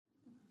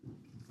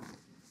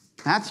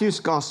Matthew's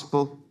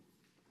Gospel,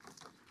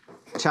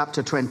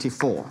 chapter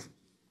 24.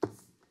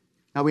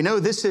 Now we know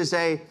this is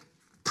a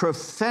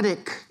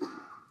prophetic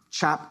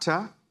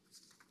chapter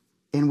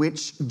in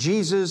which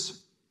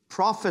Jesus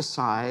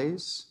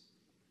prophesies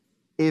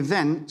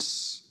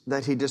events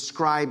that he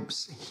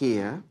describes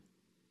here.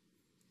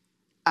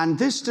 And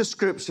this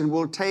description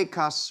will take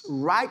us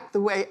right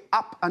the way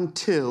up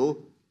until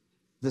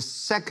the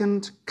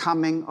second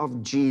coming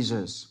of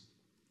Jesus.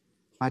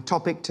 My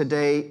topic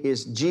today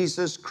is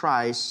Jesus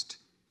Christ,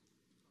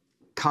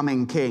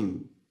 coming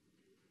King.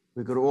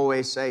 We could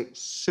always say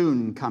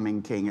soon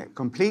coming King. It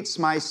completes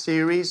my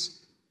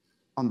series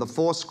on the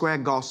Foursquare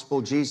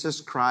Gospel,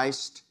 Jesus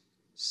Christ,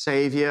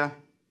 Savior,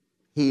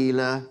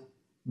 Healer,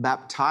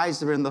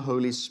 Baptizer in the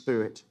Holy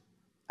Spirit,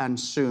 and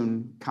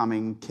soon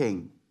coming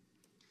King.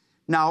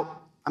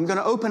 Now, I'm going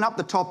to open up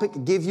the topic,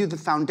 give you the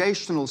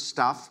foundational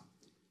stuff,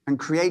 and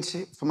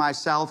create for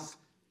myself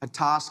a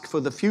task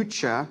for the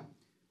future,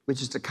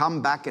 which is to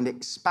come back and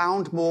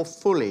expound more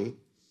fully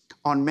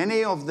on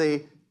many of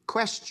the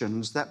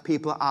questions that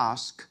people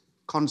ask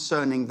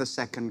concerning the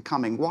second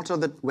coming.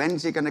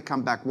 When's he going to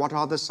come back? What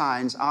are the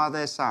signs? Are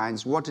there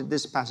signs? What did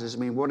this passage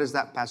mean? What does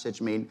that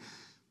passage mean?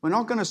 We're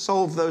not going to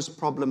solve those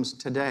problems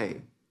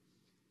today,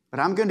 but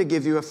I'm going to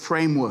give you a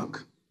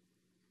framework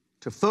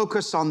to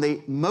focus on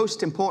the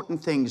most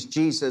important things.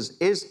 Jesus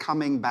is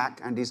coming back,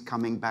 and he's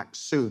coming back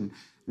soon.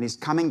 And he's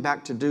coming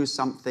back to do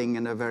something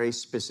in a very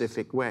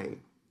specific way.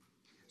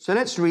 So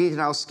let's read,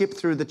 and I'll skip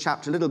through the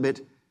chapter a little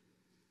bit.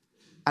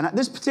 And at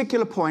this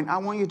particular point, I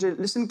want you to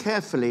listen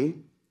carefully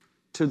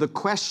to the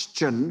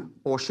question,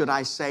 or should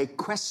I say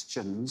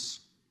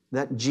questions,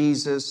 that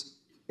Jesus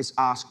is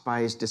asked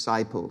by his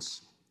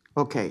disciples.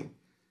 Okay,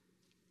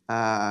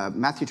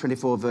 Matthew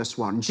 24, verse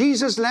 1.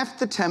 Jesus left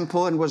the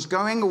temple and was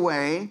going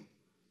away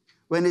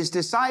when his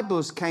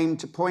disciples came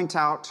to point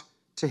out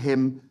to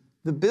him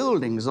the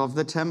buildings of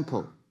the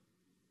temple.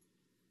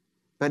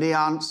 But he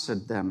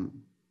answered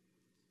them,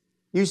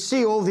 "You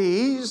see all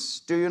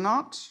these, do you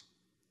not?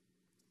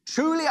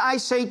 Truly I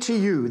say to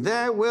you,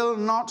 there will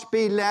not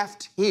be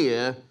left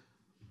here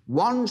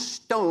one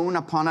stone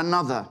upon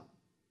another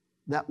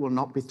that will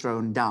not be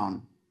thrown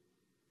down."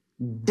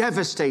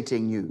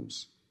 Devastating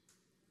news.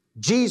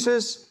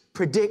 Jesus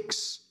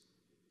predicts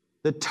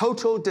the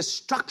total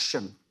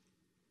destruction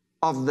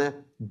of the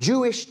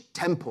Jewish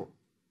temple.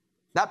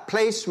 That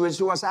place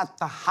was at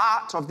the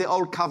heart of the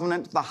Old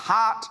Covenant, the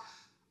heart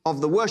of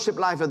the worship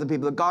life of the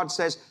people. God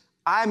says,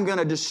 I'm going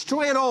to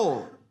destroy it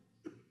all.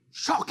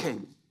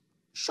 Shocking.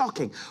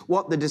 Shocking.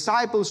 What the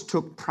disciples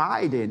took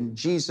pride in,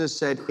 Jesus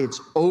said,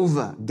 it's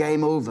over,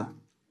 game over.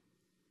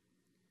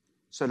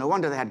 So no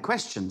wonder they had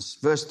questions.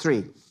 Verse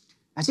 3.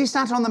 As he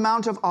sat on the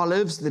Mount of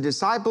Olives, the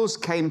disciples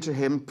came to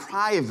him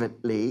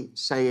privately,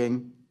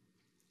 saying,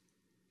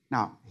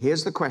 now,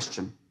 here's the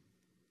question,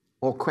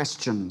 or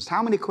questions.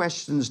 How many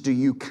questions do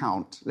you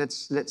count?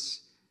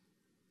 Let's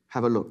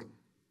have a look.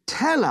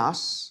 Tell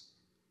us,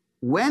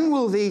 when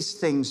will these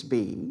things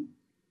be?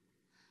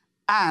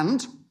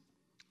 And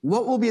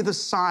what will be the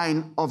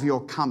sign of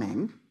your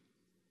coming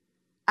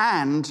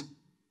and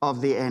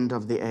of the end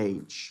of the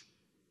age?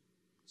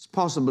 It's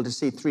possible to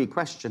see three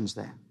questions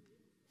there.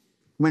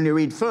 When you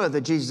read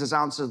further, Jesus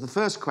answers the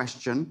first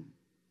question,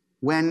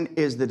 when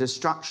is the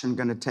destruction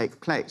going to take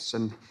place?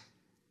 And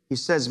he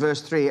says,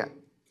 verse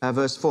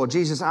 4,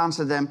 Jesus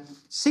answered them,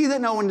 see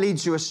that no one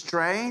leads you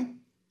astray,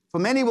 for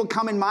many will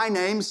come in my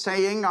name,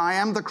 saying, I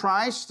am the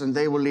Christ, and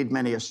they will lead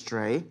many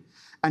astray.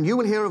 And you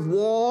will hear of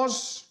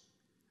wars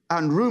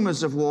and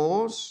rumors of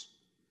wars.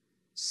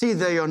 See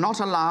that you're not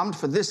alarmed,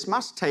 for this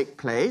must take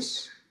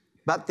place,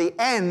 but the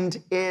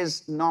end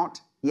is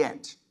not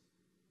yet.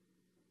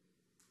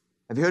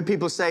 Have you heard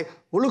people say,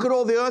 well, look at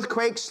all the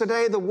earthquakes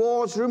today, the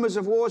wars, rumors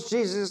of wars,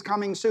 Jesus is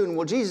coming soon.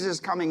 Well, Jesus is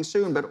coming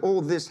soon, but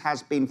all this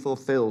has been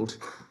fulfilled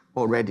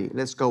already.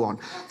 Let's go on.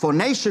 For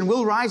nation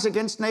will rise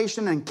against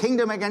nation and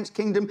kingdom against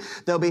kingdom.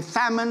 There'll be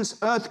famines,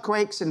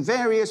 earthquakes in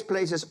various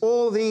places.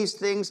 All these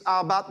things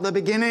are but the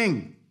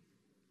beginning.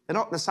 They're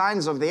not the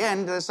signs of the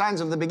end, they're the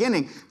signs of the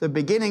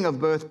beginning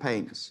of birth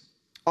pains.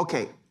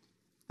 Okay,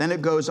 then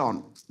it goes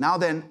on. Now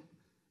then,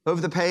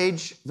 over the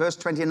page, verse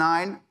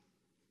 29,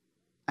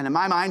 and in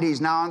my mind,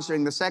 he's now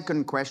answering the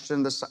second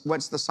question,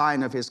 what's the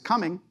sign of his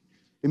coming?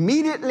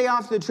 Immediately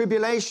after the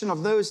tribulation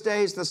of those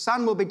days, the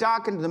sun will be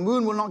darkened, the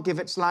moon will not give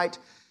its light,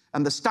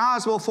 and the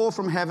stars will fall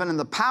from heaven, and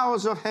the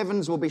powers of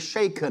heavens will be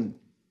shaken.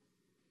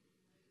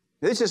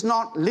 This is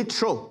not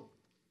literal.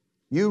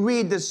 You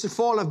read the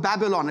fall of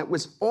Babylon, it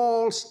was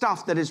all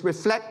stuff that is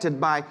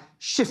reflected by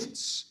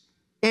shifts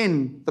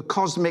in the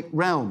cosmic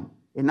realm.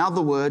 In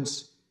other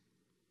words,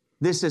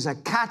 this is a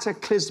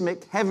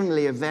cataclysmic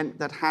heavenly event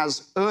that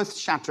has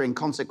earth-shattering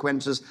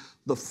consequences,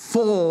 the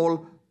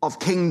fall of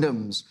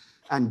kingdoms.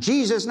 And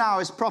Jesus now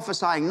is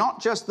prophesying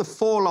not just the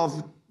fall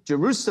of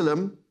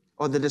Jerusalem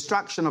or the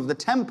destruction of the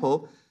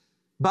temple,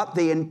 but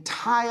the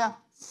entire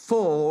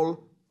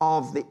fall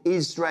of the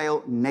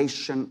Israel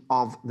nation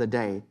of the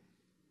day.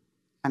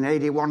 And in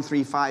AD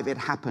 135, it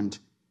happened.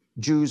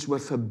 Jews were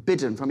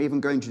forbidden from even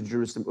going to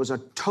Jerusalem. It was a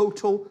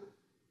total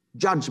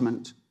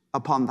judgment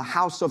upon the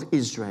house of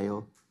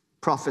Israel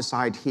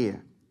prophesied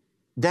here.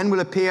 Then will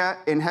appear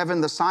in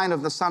heaven the sign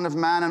of the Son of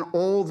Man, and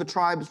all the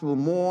tribes will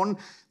mourn.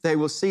 They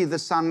will see the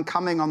Son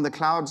coming on the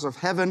clouds of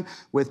heaven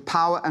with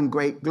power and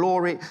great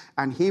glory,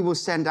 and he will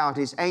send out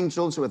his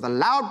angels with a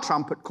loud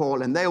trumpet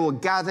call, and they will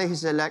gather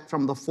his elect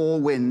from the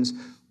four winds,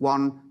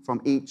 one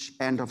from each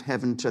end of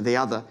heaven to the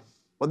other.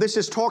 What this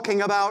is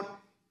talking about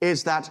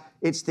is that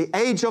it's the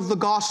age of the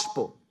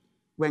gospel.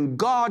 When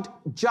God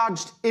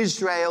judged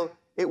Israel,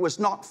 it was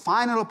not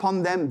final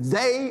upon them.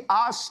 They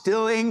are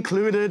still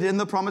included in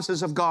the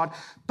promises of God.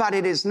 But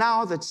it is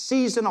now the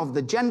season of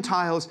the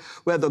Gentiles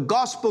where the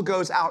gospel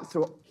goes out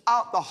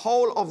throughout the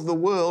whole of the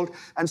world.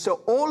 And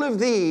so all of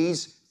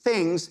these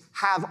things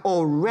have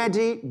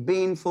already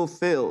been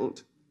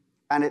fulfilled.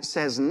 And it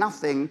says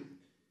nothing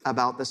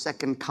about the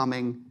second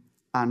coming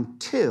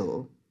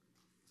until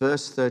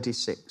verse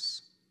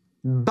 36.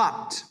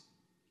 But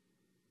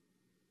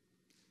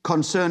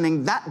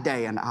concerning that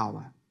day and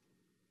hour,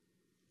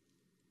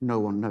 no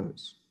one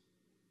knows.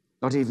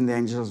 Not even the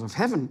angels of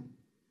heaven,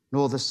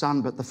 nor the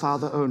Son, but the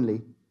Father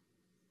only.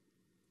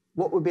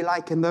 What would be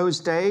like in those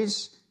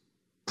days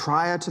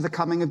prior to the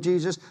coming of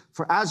Jesus?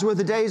 For as were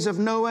the days of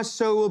Noah,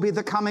 so will be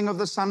the coming of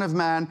the Son of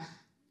Man.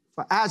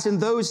 For as in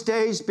those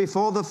days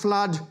before the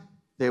flood,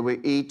 they were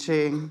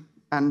eating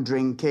and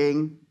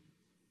drinking,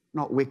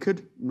 not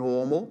wicked,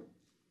 normal.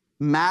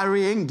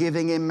 Marrying,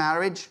 giving in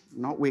marriage,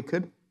 not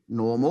wicked,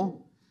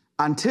 normal.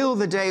 Until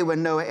the day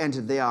when Noah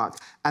entered the ark.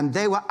 And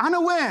they were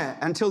unaware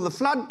until the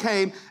flood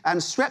came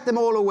and swept them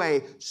all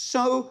away.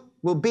 So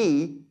will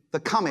be the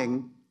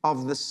coming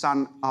of the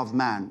Son of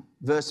Man.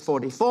 Verse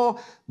 44,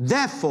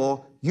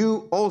 therefore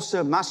you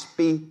also must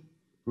be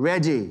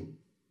ready.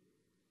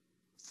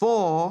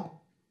 For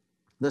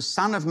the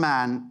Son of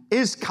Man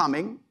is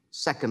coming,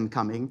 second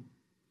coming,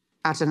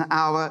 at an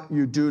hour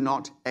you do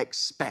not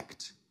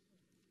expect.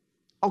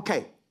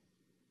 Okay.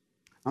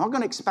 I'm not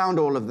going to expound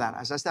all of that.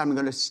 As I said, I'm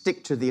going to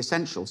stick to the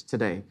essentials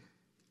today,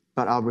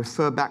 but I'll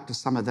refer back to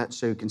some of that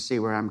so you can see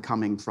where I'm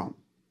coming from.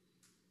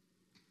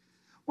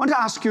 I want to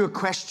ask you a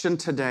question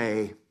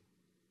today.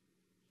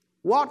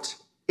 What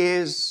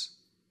is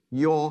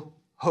your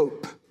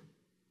hope?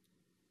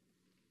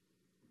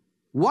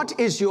 What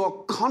is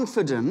your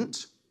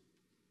confident,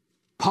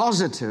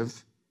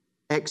 positive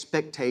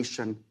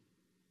expectation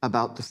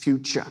about the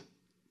future?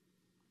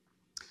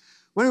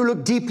 When we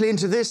look deeply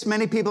into this,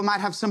 many people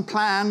might have some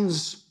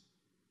plans.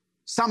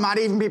 Some might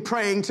even be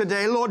praying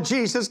today, Lord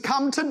Jesus,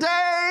 come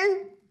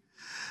today.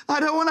 I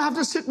don't want to have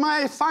to sit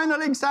my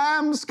final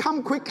exams.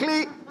 Come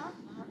quickly.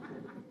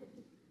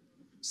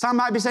 Some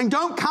might be saying,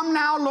 don't come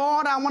now,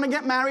 Lord. I want to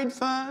get married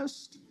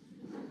first.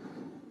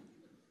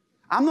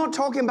 I'm not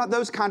talking about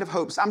those kind of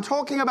hopes. I'm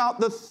talking about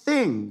the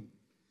thing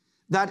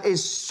that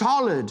is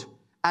solid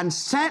and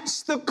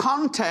sets the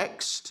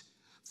context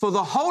for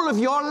the whole of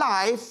your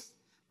life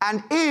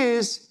and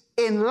is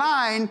in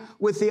line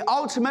with the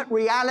ultimate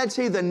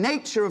reality, the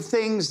nature of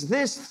things,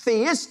 this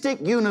theistic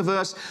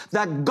universe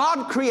that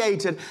God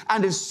created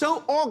and is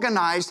so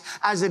organized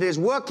as it is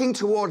working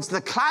towards the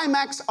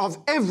climax of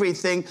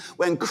everything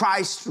when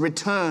Christ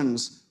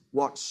returns.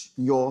 What's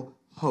your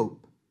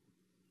hope?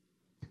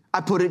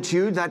 I put it to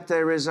you that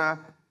there is a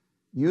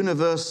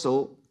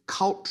universal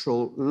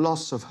cultural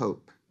loss of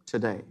hope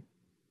today.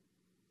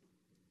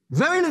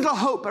 Very little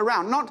hope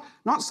around.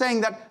 Not saying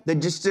that they're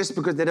just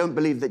because they don't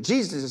believe that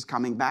Jesus is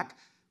coming back,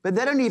 but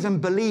they don't even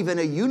believe in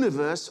a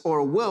universe or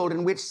a world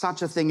in which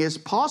such a thing is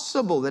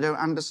possible. They don't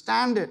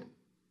understand it.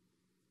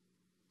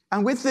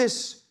 And with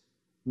this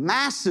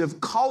massive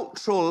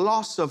cultural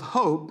loss of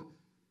hope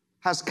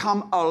has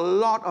come a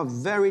lot of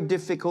very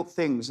difficult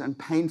things and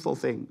painful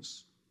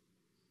things,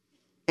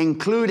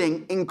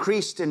 including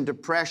increased in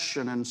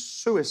depression and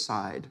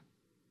suicide.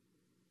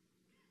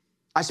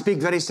 I speak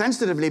very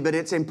sensitively, but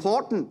it's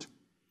important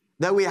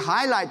that we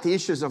highlight the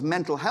issues of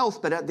mental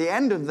health. But at the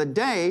end of the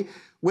day,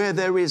 where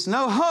there is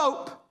no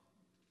hope,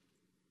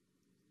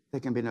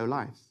 there can be no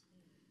life.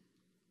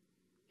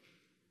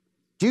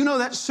 Do you know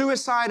that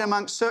suicide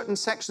amongst certain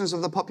sections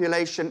of the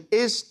population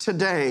is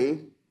today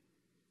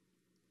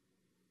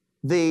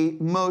the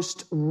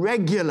most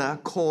regular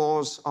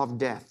cause of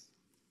death?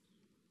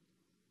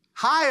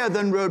 Higher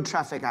than road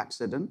traffic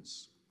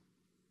accidents.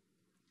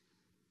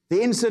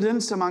 The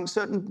incidence among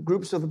certain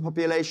groups of the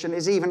population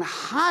is even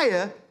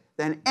higher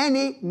than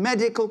any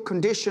medical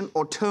condition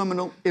or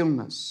terminal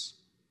illness.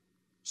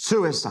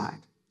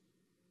 Suicide.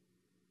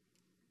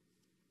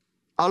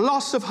 A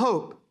loss of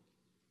hope.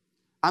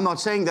 I'm not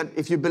saying that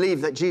if you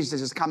believe that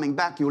Jesus is coming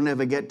back, you'll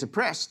never get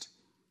depressed.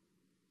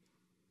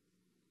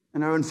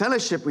 In our own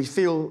fellowship, we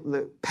feel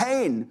the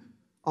pain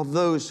of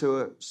those who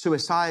are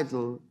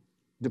suicidal,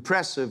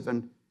 depressive,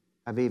 and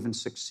have even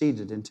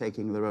succeeded in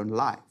taking their own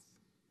life.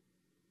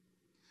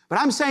 But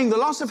I'm saying the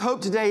loss of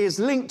hope today is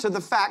linked to the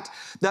fact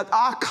that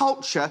our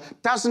culture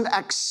doesn't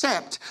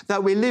accept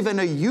that we live in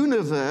a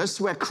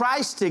universe where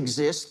Christ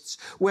exists,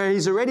 where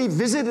he's already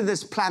visited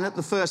this planet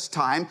the first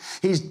time,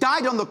 he's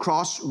died on the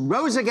cross,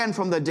 rose again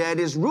from the dead,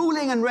 is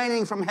ruling and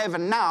reigning from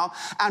heaven now,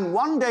 and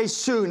one day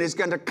soon is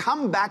going to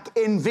come back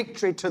in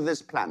victory to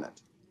this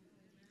planet.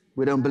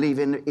 We don't believe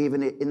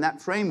even in that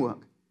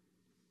framework.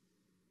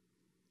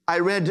 I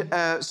read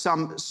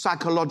some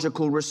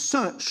psychological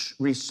research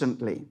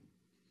recently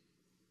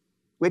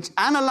which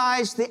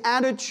analyzed the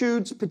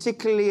attitudes,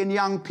 particularly in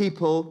young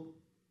people,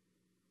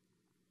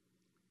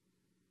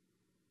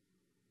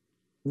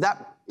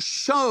 that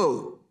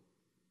show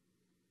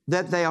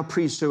that they are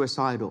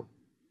pre-suicidal.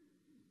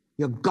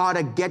 You've got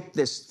to get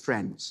this,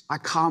 friends. I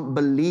can't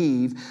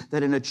believe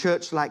that in a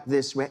church like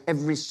this, where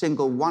every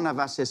single one of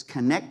us is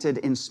connected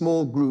in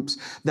small groups,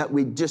 that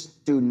we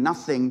just do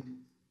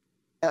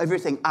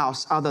everything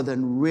else other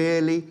than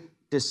really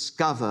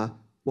discover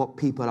what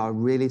people are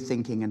really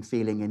thinking and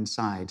feeling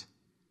inside.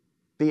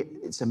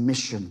 It's a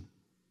mission.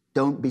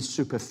 Don't be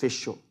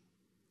superficial.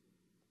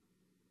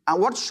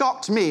 And what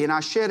shocked me, and I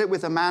shared it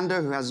with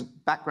Amanda, who has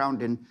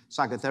background in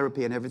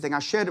psychotherapy and everything, I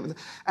shared it with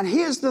her, and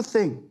here's the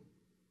thing.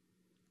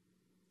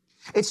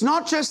 It's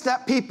not just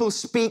that people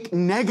speak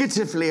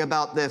negatively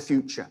about their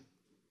future.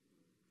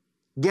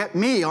 Get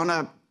me on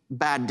a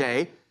bad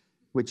day,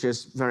 which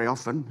is very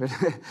often.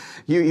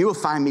 You will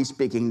find me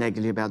speaking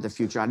negatively about the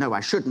future. I know I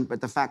shouldn't, but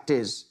the fact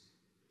is,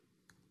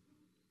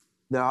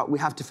 we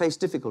have to face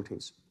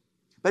difficulties.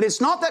 But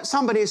it's not that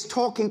somebody is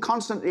talking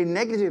constantly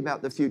negative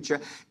about the future.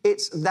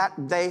 It's that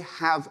they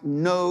have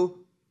no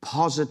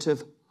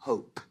positive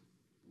hope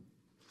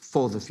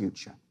for the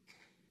future.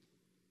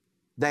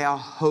 They are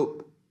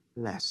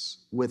hopeless,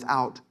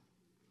 without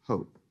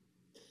hope.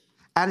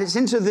 And it's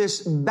into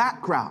this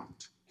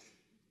background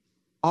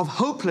of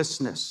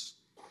hopelessness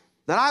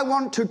that I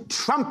want to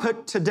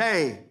trumpet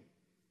today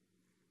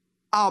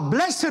our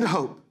blessed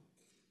hope.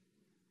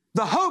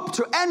 The hope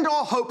to end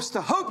all hopes,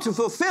 the hope to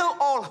fulfill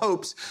all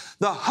hopes,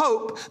 the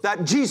hope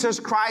that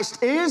Jesus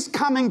Christ is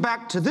coming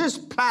back to this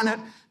planet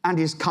and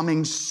is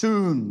coming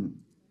soon.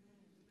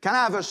 Can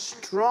I have a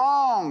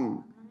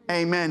strong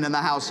amen in the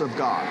house of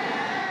God?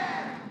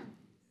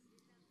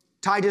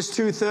 Titus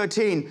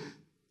 2:13,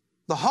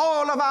 the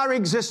whole of our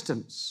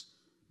existence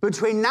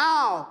between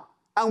now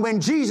and when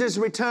Jesus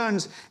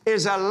returns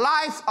is a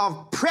life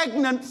of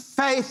pregnant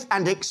faith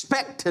and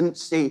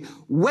expectancy,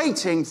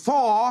 waiting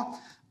for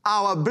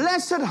our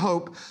blessed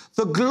hope,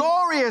 the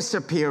glorious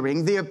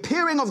appearing, the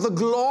appearing of the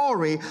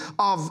glory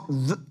of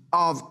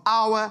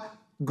our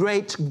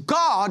great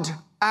God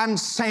and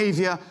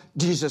Savior,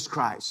 Jesus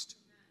Christ.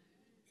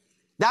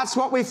 That's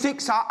what we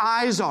fix our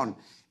eyes on.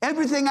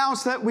 Everything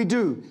else that we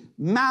do,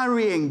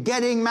 marrying,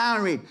 getting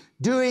married,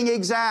 doing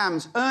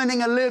exams,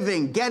 earning a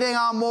living, getting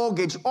our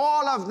mortgage,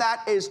 all of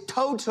that is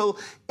total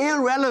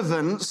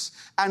irrelevance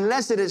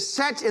unless it is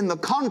set in the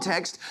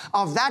context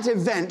of that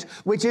event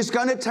which is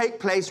going to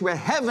take place where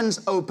heaven's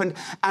opened,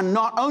 and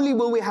not only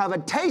will we have a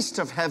taste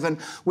of heaven,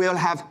 we'll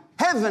have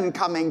heaven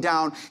coming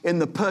down in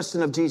the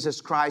person of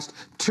Jesus Christ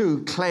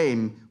to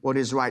claim what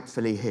is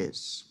rightfully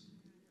his.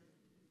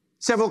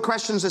 Several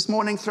questions this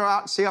morning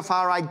throughout, see how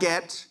far I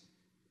get.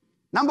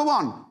 Number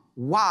one,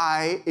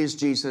 why is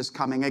Jesus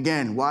coming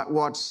again?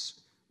 What's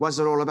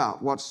it all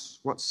about?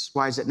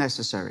 Why is it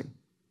necessary?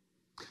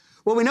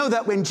 Well, we know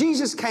that when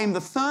Jesus came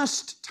the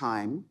first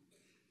time,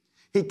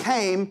 he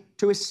came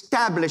to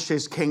establish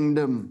his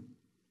kingdom,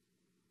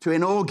 to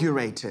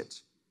inaugurate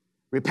it.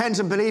 Repent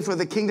and believe, for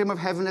the kingdom of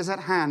heaven is at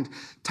hand.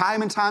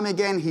 Time and time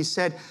again, he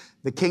said,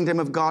 the kingdom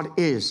of God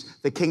is.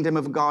 The kingdom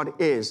of God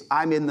is.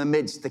 I'm in the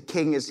midst. The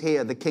king is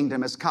here. The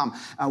kingdom has come.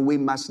 And we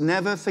must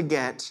never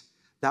forget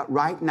that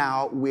right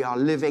now we are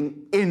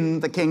living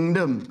in the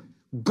kingdom.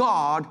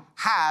 God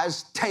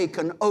has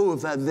taken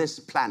over this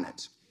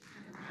planet.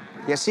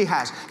 Yes, he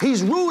has.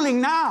 He's ruling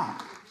now.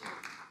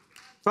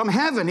 From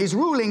heaven, he's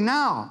ruling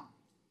now.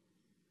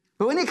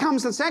 But when he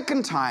comes the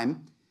second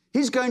time,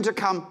 he's going to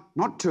come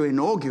not to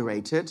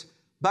inaugurate it,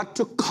 but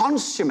to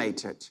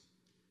consummate it,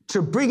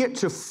 to bring it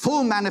to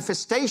full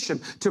manifestation,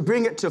 to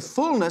bring it to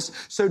fullness.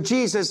 So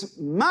Jesus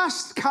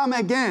must come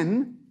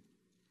again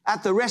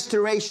at the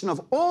restoration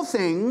of all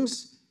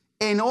things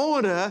in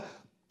order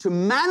to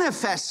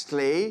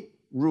manifestly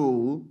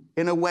rule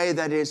in a way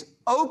that is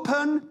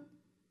open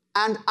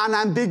and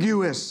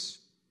unambiguous.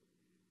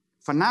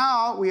 For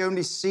now, we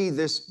only see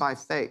this by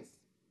faith.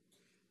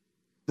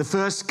 The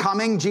first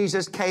coming,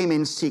 Jesus came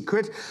in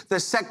secret.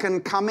 The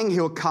second coming,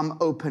 he'll come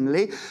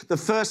openly. The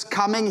first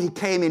coming, he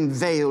came in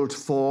veiled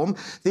form.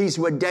 These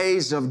were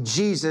days of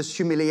Jesus'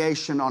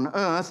 humiliation on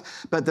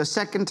earth. But the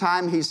second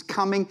time, he's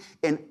coming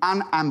in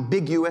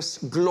unambiguous,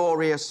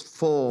 glorious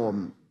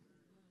form.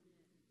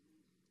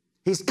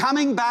 He's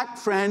coming back,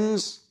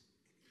 friends,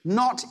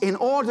 not in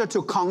order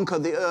to conquer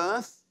the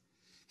earth.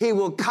 He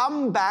will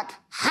come back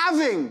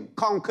having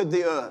conquered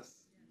the earth.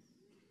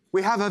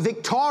 We have a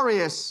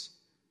victorious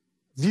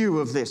view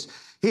of this.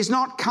 He's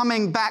not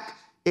coming back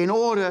in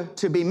order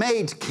to be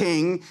made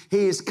king,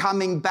 he is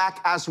coming back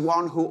as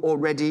one who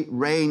already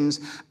reigns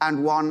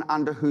and one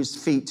under whose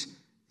feet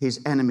his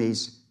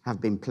enemies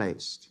have been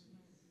placed.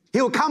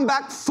 He'll come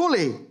back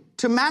fully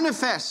to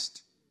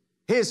manifest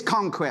his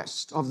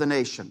conquest of the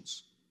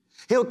nations.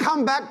 He'll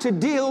come back to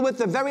deal with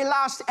the very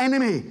last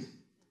enemy.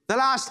 The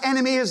last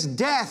enemy is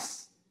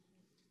death.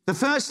 The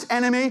first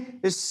enemy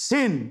is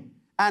sin.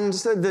 And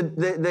so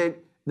the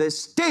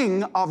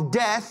sting of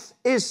death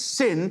is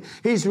sin.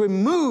 He's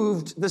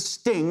removed the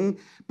sting,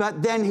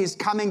 but then he's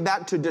coming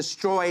back to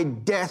destroy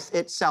death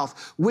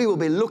itself. We will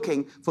be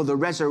looking for the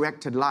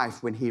resurrected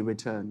life when he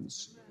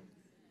returns.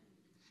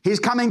 He's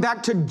coming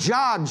back to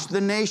judge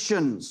the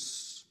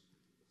nations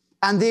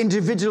and the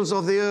individuals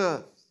of the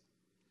earth.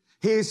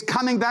 He is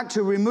coming back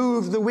to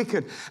remove the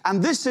wicked.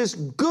 And this is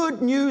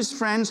good news,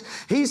 friends.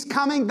 He's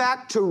coming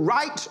back to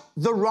right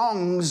the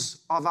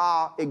wrongs of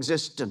our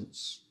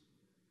existence.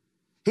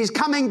 He's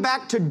coming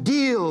back to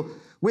deal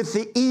with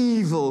the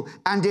evil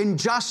and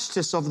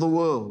injustice of the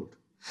world.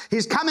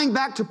 He's coming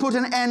back to put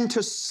an end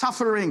to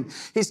suffering.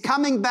 He's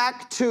coming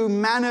back to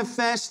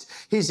manifest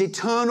his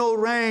eternal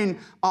reign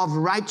of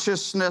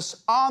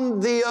righteousness on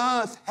the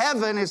earth.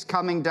 Heaven is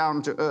coming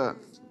down to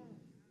earth.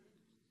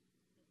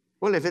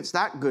 Well, if it's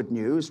that good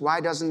news,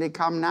 why doesn't he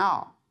come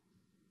now?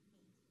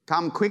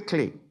 Come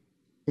quickly,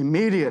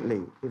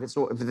 immediately,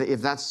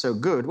 if that's so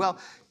good. Well,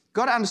 you've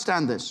got to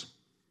understand this.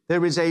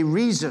 There is a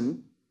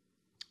reason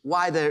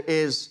why there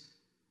is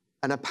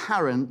an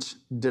apparent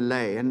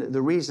delay, and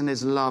the reason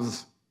is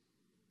love.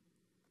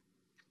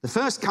 The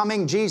first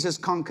coming, Jesus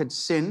conquered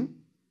sin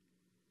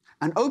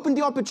and opened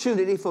the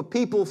opportunity for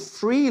people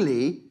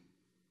freely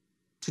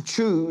to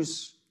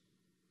choose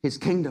his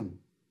kingdom,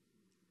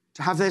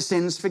 to have their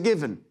sins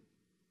forgiven,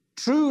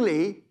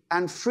 truly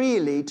and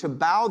freely to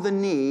bow the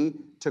knee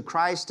to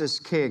Christ as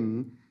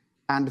King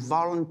and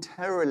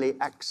voluntarily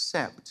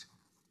accept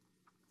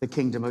the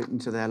kingdom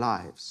into their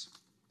lives.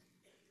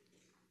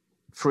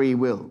 Free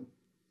will,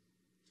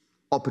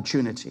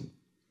 opportunity.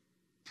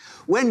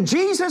 When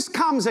Jesus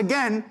comes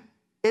again,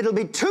 it'll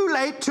be too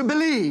late to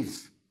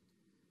believe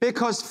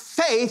because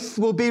faith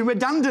will be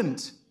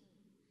redundant.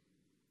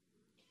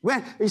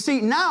 When, you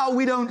see, now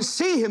we don't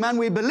see him and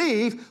we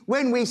believe.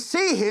 When we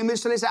see him,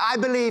 it's to say, I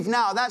believe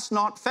now. That's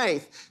not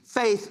faith.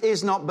 Faith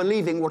is not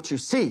believing what you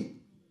see.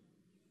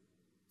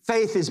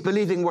 Faith is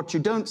believing what you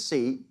don't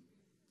see,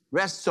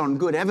 rests on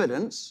good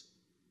evidence.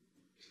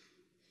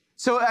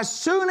 So as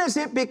soon as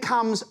it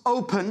becomes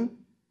open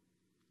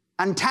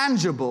and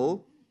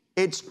tangible,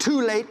 it's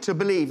too late to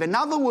believe. In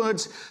other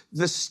words,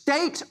 the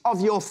state of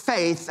your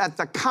faith at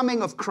the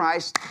coming of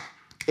Christ,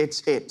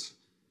 it's it.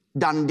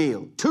 Done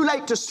deal. Too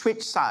late to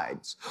switch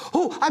sides.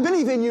 Oh, I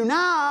believe in you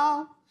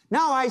now.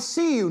 Now I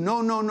see you.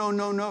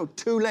 No.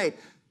 Too late.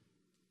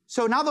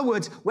 So in other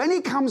words, when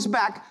he comes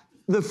back,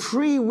 the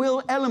free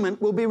will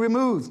element will be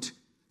removed.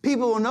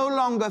 People will no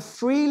longer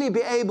freely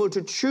be able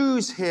to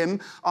choose him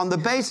on the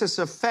basis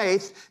of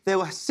faith. They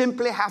will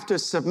simply have to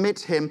submit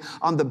to him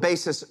on the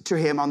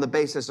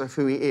basis of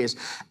who he is.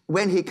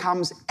 When he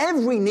comes,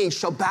 every knee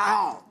shall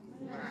bow.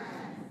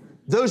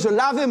 Those who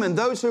love him and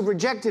those who have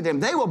rejected him,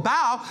 they will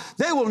bow,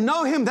 they will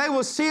know him, they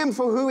will see him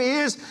for who he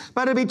is,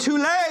 but it'll be too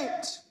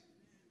late.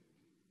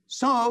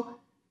 So,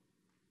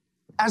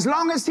 as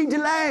long as he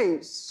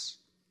delays,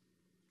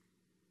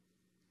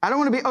 I don't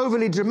want to be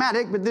overly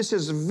dramatic, but this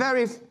is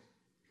very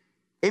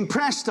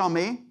impressed on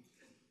me.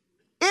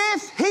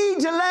 If he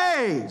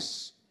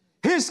delays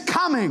his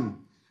coming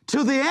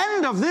to the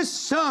end of this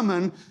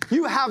sermon,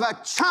 you have a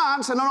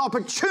chance and an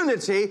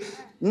opportunity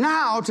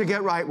now to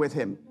get right with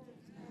him.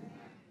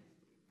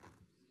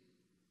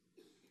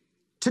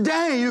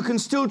 Today, you can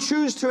still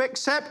choose to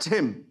accept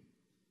him.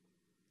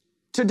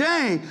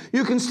 Today,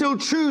 you can still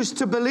choose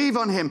to believe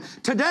on him.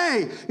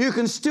 Today, you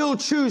can still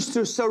choose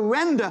to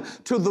surrender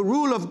to the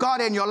rule of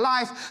God in your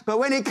life. But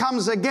when he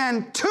comes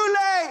again, too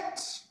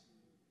late,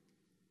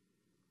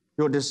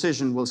 your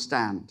decision will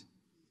stand.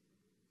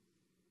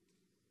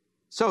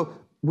 So,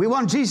 we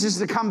want Jesus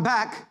to come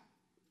back.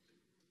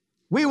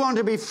 We want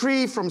to be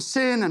free from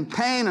sin and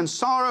pain and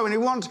sorrow, and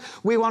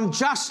we want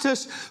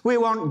justice. We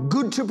want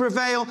good to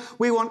prevail.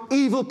 We want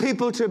evil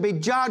people to be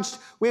judged.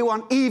 We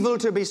want evil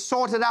to be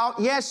sorted out.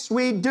 Yes,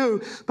 we do.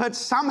 But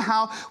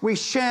somehow we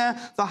share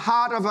the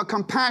heart of a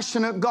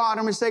compassionate God,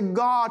 and we say,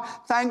 God,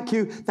 thank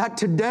you that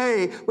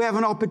today we have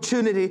an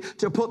opportunity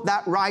to put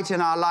that right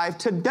in our life.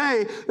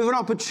 Today we have an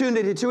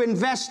opportunity to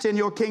invest in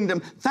your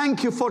kingdom.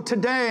 Thank you for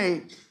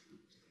today.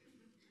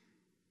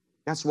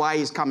 That's why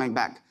he's coming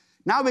back.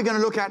 Now we're going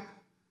to look at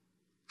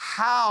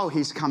how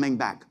he's coming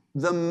back,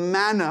 the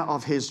manner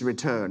of his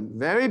return.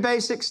 Very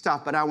basic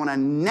stuff, but I want to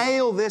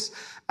nail this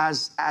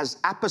as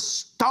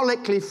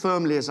apostolically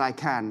firmly as I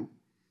can,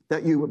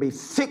 that you will be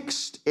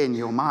fixed in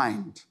your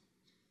mind.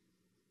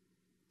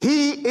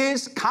 He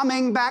is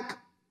coming back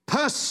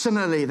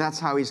personally. That's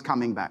how he's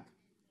coming back.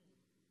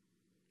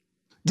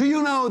 Do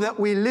you know that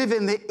we live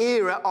in the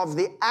era of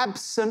the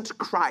absent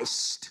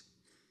Christ?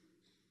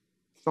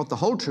 It's not the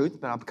whole truth,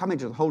 but I'm coming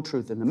to the whole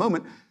truth in a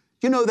moment.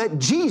 You know that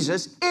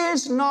Jesus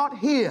is not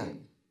here.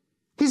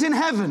 He's in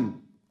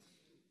heaven.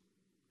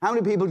 How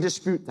many people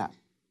dispute that?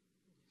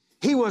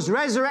 He was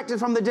resurrected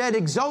from the dead,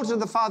 exalted to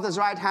the Father's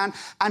right hand,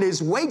 and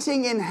is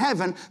waiting in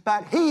heaven,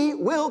 but he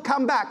will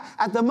come back.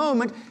 At the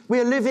moment,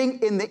 we're living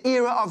in the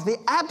era of the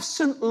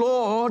absent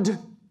Lord.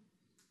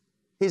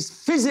 His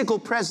physical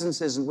presence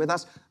isn't with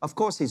us. Of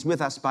course, he's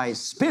with us by his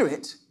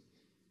Spirit.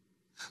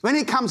 When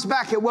he comes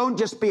back, it won't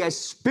just be a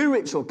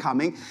spiritual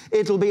coming.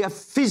 It'll be a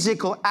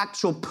physical,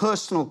 actual,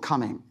 personal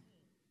coming.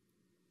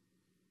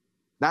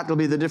 That'll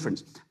be the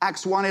difference.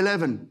 Acts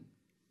 1:11.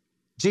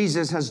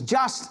 Jesus has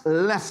just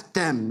left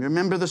them.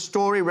 Remember the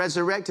story?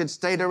 Resurrected,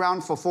 stayed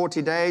around for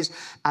 40 days,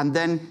 and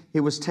then he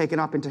was taken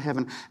up into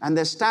heaven. And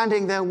they're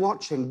standing there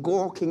watching,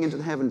 gawking into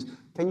the heavens.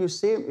 Can you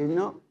see him? You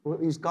know,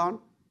 he's gone.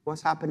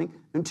 What's happening?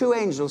 And two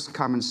angels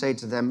come and say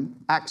to them,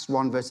 Acts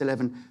 1, verse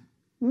 11,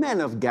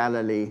 men of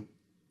Galilee,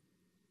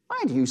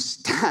 why do you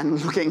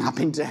stand looking up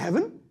into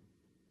heaven?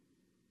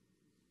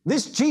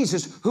 This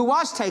Jesus who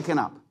was taken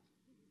up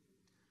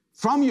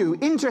from you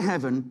into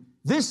heaven,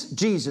 this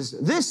Jesus,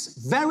 this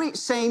very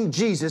same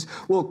Jesus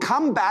will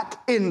come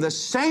back in the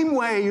same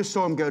way you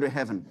saw him go to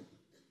heaven.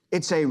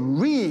 It's a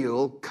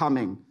real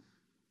coming,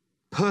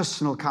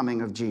 personal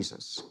coming of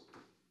Jesus.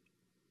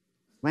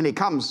 When he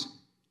comes,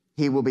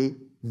 he will be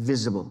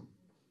visible.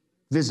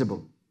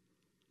 Visible.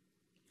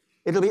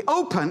 It'll be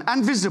open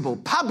and visible,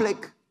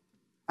 public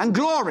and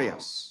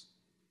glorious.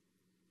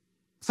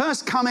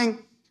 First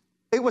coming,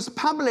 it was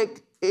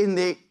public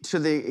to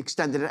the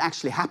extent that it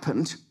actually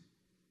happened.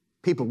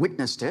 People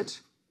witnessed it.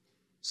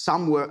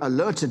 Some were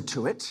alerted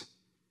to it.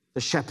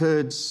 The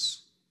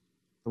shepherds,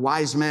 the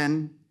wise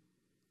men,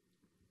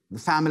 the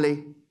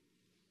family,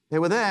 they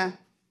were there.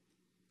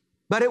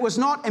 But it was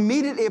not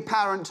immediately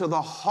apparent to the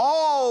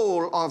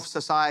whole of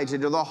society,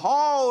 to the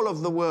whole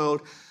of the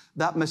world,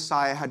 that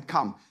Messiah had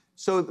come.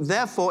 So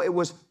therefore, it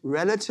was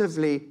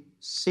relatively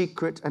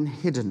secret and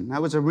hidden. There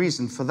was a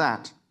reason for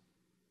that,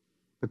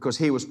 because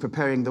he was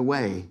preparing the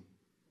way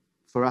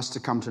for us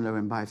to come to know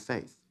him by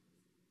faith.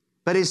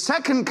 But his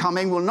second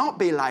coming will not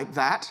be like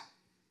that.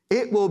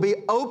 It will be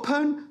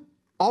open,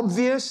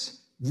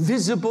 obvious,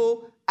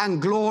 visible, and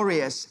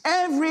glorious.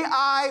 Every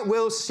eye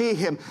will see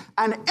him,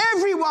 and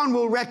everyone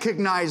will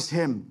recognize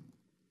him.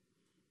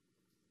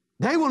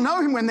 They will know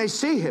him when they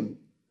see him.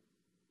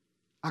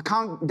 I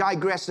can't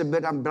digress a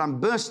bit, but I'm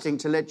bursting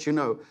to let you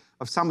know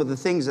of some of the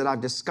things that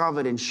I've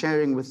discovered in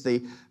sharing with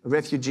the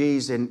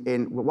refugees in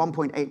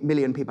 1.8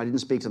 million people. I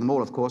didn't speak to them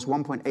all, of course.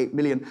 1.8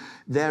 million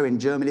there in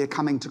Germany are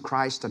coming to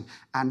Christ.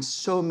 And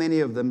so many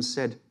of them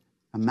said,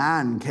 a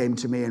man came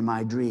to me in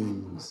my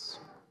dreams.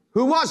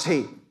 Who was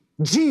he?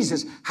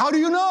 Jesus. How do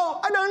you know?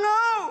 I don't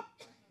know.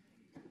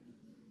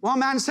 One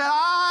man said,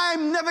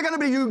 I'm never going to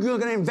be, you're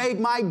going to invade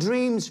my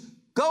dreams.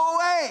 Go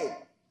away.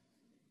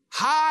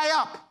 High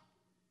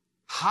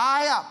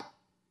up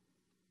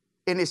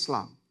in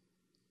Islam.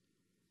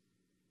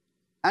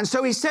 And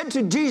so he said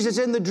to Jesus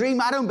in the dream,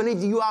 I don't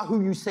believe that you are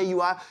who you say you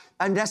are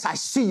unless I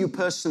see you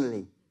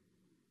personally.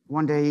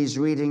 One day he's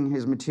reading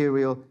his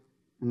material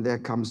and there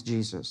comes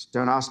Jesus.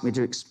 Don't ask me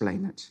to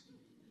explain it.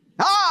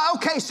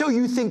 Okay, so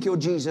you think you're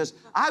Jesus.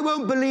 I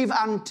won't believe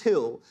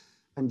until.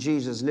 And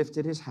Jesus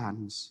lifted his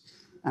hands,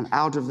 and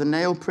out of the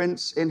nail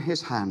prints in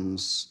his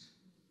hands,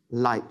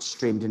 light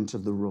streamed into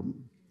the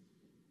room.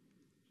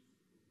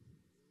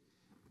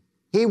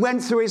 He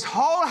went through his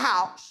whole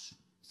house,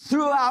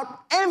 threw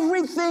out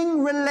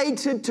everything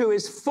related to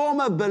his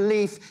former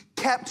belief,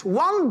 kept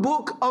one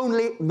book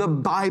only, the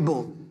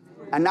Bible.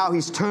 And now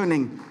he's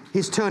turning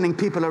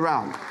people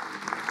around.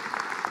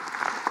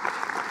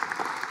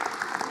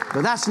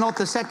 But that's not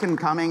the second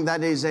coming.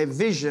 That is a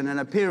vision, an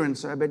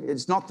appearance, but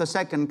it's not the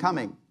second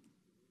coming.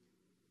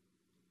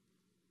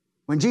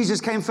 When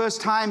Jesus came first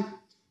time,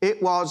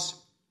 it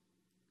was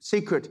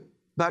secret.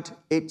 But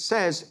it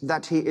says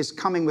that he is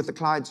coming with the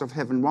clouds of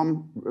heaven.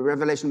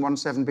 Revelation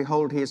 1:7,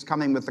 behold, he is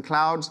coming with the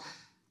clouds,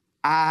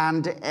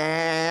 and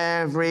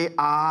every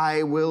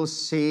eye will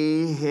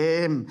see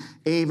him,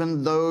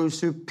 even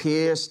those who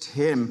pierced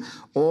him.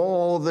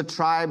 All the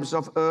tribes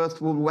of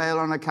earth will wail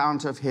on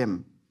account of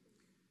him.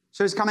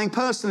 So he's coming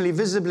personally,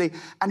 visibly.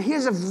 And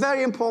here's a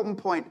very important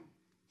point.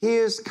 He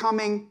is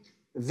coming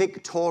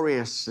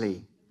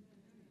victoriously.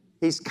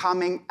 He's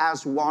coming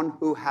as one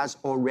who has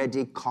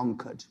already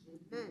conquered.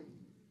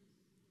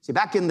 See,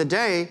 back in the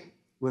day,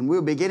 when we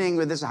were beginning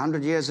with this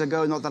 100 years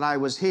ago, not that I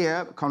was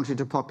here, contrary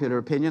to popular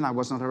opinion, I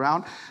was not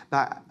around,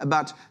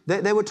 but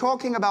they were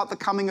talking about the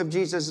coming of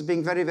Jesus as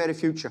being very, very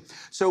future.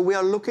 So we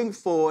are looking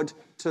forward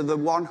to the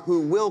one who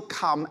will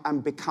come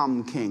and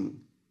become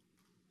king.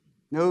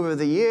 And over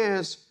the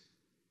years,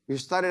 we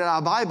studied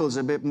our Bibles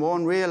a bit more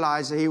and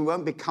realized that he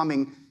won't be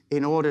coming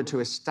in order to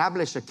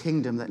establish a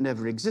kingdom that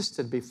never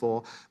existed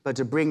before, but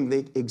to bring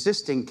the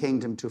existing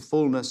kingdom to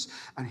fullness.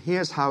 And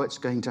here's how it's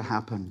going to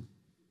happen.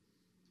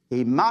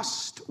 He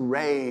must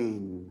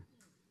reign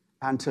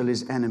until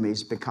his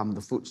enemies become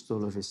the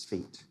footstool of his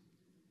feet.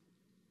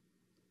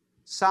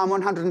 Psalm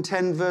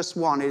 110, verse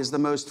 1 is the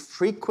most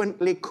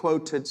frequently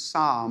quoted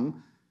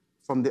psalm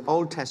from the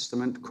Old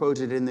Testament,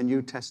 quoted in the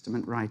New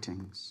Testament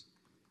writings.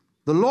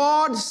 The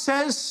Lord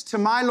says to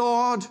my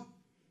Lord,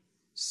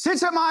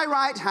 sit at my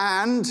right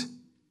hand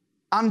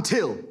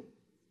until.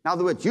 In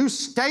other words, you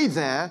stay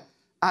there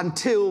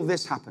until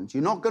this happens.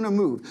 You're not going to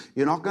move.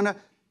 You're not going to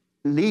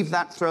leave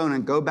that throne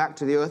and go back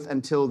to the earth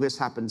until this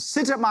happens.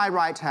 Sit at my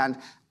right hand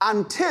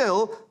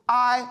until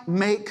I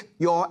make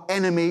your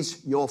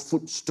enemies your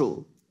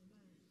footstool.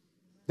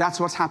 That's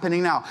what's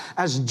happening now.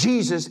 As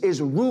Jesus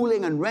is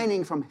ruling and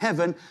reigning from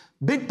heaven,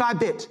 bit by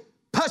bit,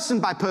 person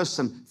by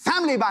person,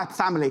 family by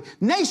family,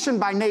 nation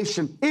by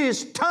nation,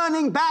 is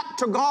turning back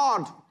to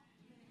God.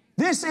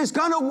 This is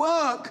going to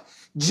work.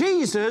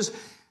 Jesus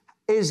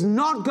is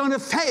not going to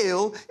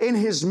fail in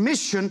his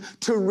mission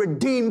to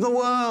redeem the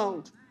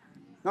world.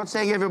 Not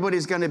saying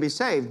everybody's going to be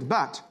saved,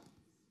 but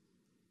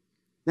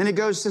then it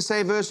goes to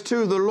say, verse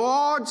 2, the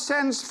Lord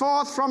sends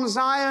forth from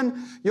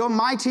Zion your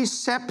mighty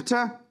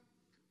scepter.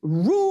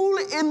 Rule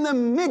in the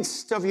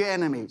midst of your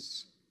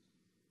enemies.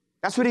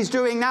 That's what he's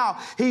doing now.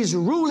 He's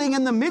ruling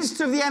in the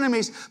midst of the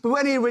enemies. But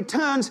when he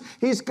returns,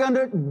 he's going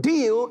to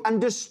deal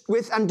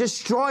with and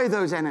destroy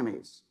those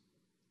enemies.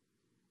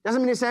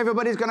 Doesn't mean to say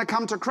everybody's going to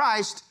come to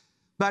Christ,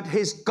 but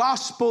his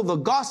gospel, the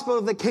gospel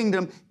of the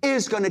kingdom,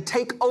 is going to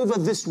take over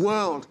this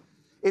world.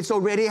 It's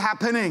already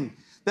happening.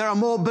 There are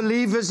more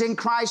believers in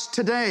Christ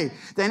today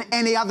than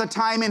any other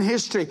time in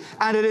history,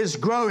 and it is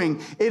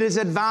growing. It is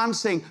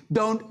advancing.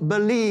 Don't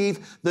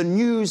believe the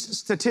news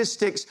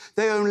statistics.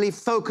 They only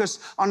focus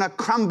on a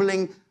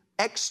crumbling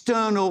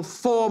external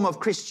form of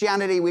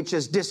Christianity which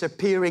is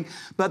disappearing,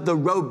 but the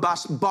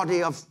robust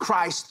body of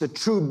Christ, the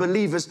true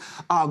believers,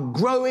 are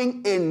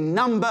growing in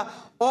number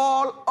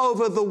all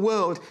over the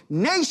world.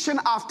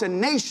 Nation after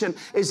nation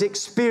is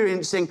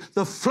experiencing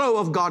the flow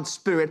of God's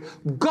Spirit.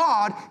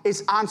 God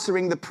is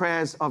answering the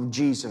prayers of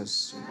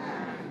Jesus.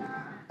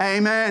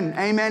 Amen,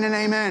 amen, and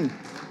amen.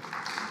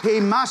 He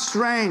must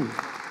reign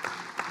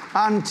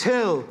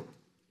until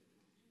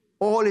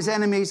all his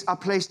enemies are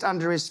placed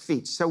under his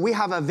feet. So we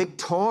have a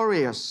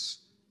victorious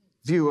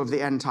view of the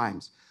end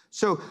times.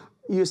 So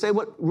you say,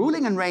 what,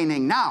 ruling and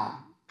reigning now?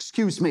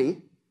 Excuse me.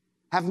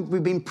 Haven't we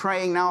been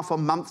praying now for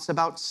months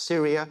about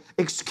Syria?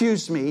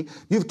 Excuse me.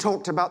 You've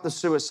talked about the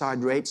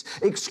suicide rates.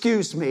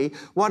 Excuse me.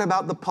 What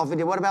about the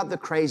poverty? What about the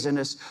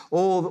craziness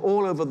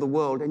all over the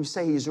world? And you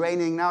say he's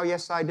reigning now?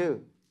 Yes, I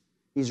do.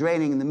 He's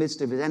reigning in the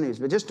midst of his enemies.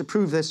 But just to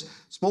prove this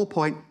small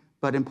point,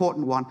 but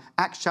important one,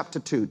 Acts chapter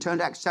 2. Turn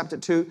to Acts chapter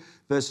 2,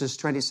 verses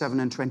 27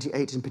 and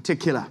 28 in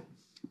particular.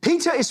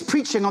 Peter is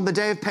preaching on the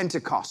day of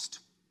Pentecost,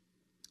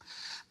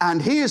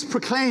 and he is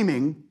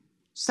proclaiming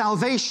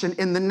salvation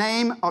in the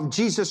name of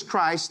Jesus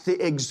Christ,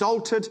 the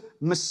exalted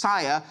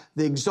Messiah,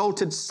 the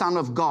exalted Son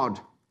of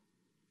God.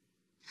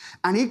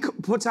 And he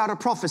puts out a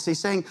prophecy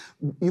saying,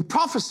 you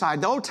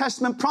prophesied, the Old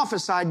Testament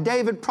prophesied,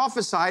 David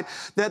prophesied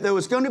that there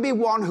was going to be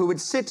one who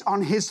would sit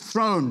on his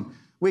throne,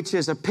 which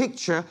is a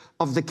picture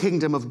of the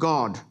kingdom of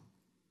God.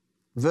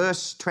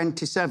 Verse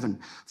 27,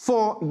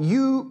 for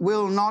you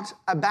will not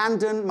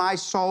abandon my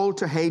soul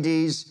to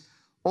Hades,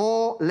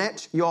 or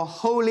let your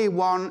Holy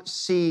One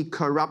see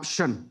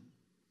corruption.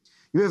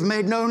 You have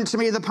made known to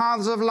me the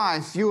paths of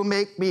life. You will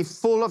make me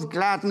full of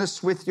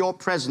gladness with your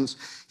presence.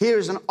 Here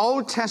is an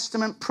Old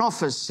Testament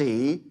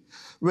prophecy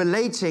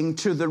relating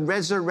to the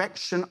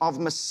resurrection of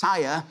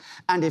Messiah.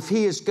 And if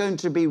he is going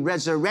to be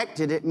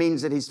resurrected, it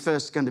means that he's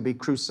first going to be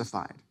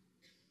crucified.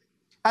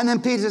 And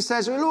then Peter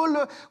says,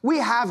 look, we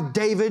have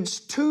David's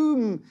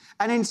tomb.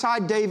 And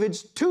inside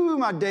David's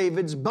tomb are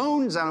David's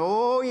bones. And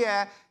oh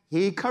yeah,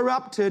 he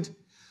corrupted.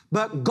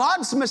 But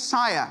God's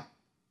Messiah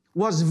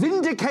was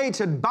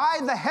vindicated by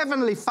the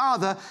Heavenly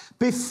Father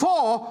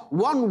before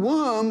one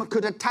worm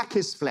could attack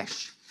his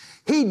flesh.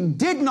 He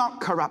did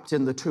not corrupt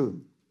in the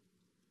tomb.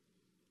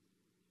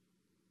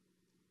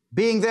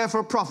 Being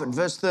therefore a prophet,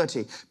 verse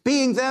 30,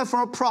 being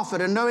therefore a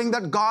prophet, and knowing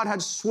that God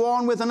had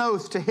sworn with an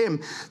oath to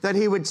him that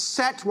he would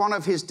set one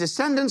of his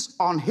descendants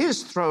on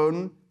his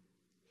throne,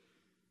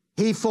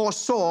 he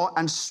foresaw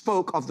and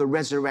spoke of the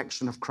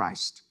resurrection of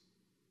Christ,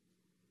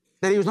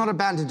 that he was not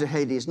abandoned to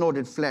Hades, nor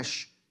did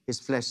his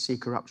flesh see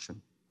corruption.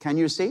 Can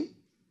you see?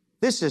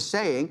 This is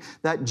saying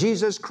that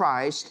Jesus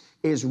Christ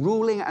is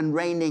ruling and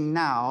reigning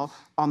now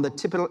on the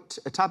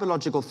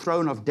typological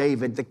throne of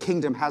David. The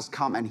kingdom has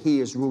come and he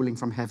is ruling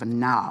from heaven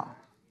now.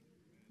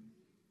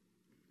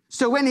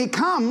 So when he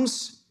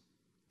comes,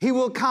 he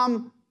will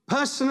come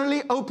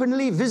personally,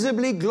 openly,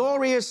 visibly,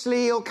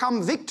 gloriously. He'll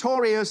come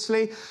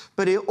victoriously,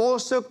 but he'll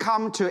also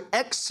come to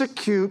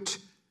execute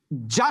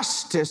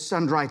justice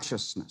and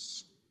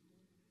righteousness.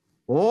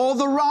 All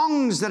the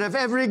wrongs that have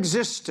ever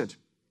existed,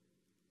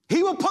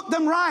 he will put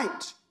them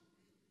right.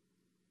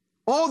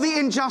 All the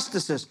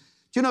injustices.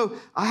 You know,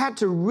 I had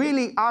to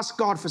really ask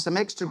God for some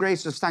extra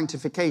grace of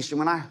sanctification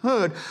when I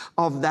heard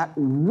of that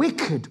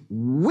wicked,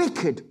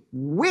 wicked,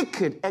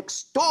 wicked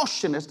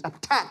extortionist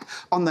attack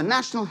on the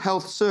National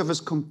Health Service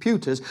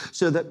computers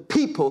so that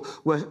people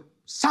were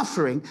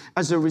suffering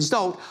as a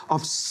result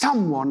of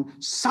someone,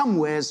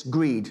 somewhere's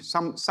greed.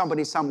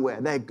 Somebody somewhere,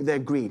 their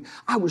greed.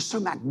 I was so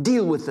mad.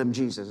 Deal with them,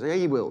 Jesus. Yeah,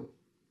 he will.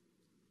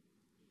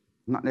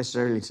 Not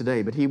necessarily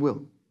today, but he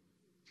will.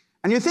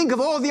 And you think of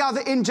all the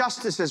other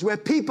injustices where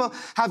people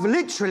have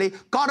literally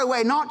got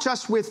away not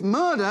just with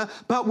murder,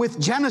 but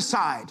with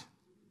genocide.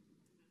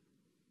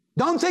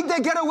 Don't think they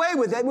get away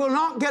with it. They will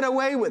not get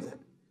away with it.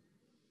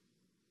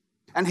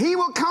 And he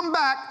will come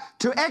back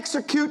to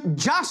execute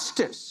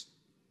justice.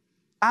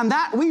 And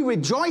that we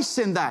rejoice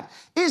in that.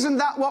 Isn't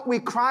that what we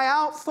cry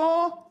out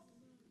for?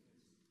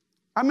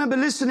 I remember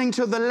listening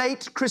to the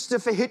late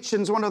Christopher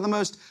Hitchens, one of the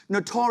most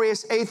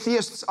notorious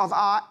atheists of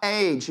our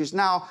age. He's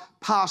now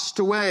passed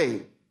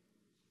away.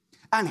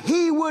 And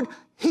he would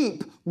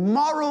heap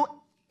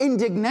moral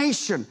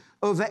indignation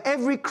over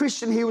every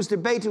Christian he was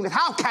debating with.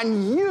 How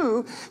can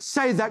you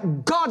say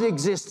that God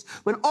exists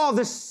when all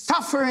this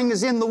suffering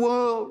is in the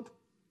world?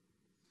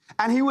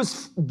 And he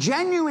was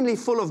genuinely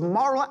full of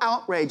moral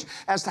outrage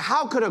as to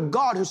how could a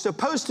God who's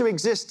supposed to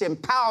exist in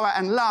power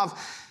and love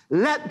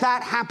let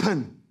that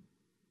happen?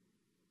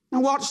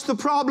 And what's the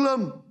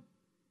problem?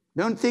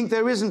 Don't think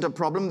there isn't a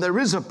problem. There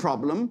is a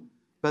problem,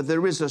 but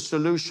there is a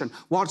solution.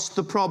 What's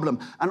the problem?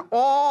 An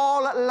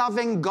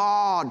all-loving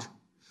God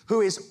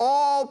who is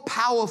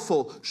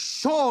all-powerful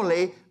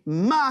surely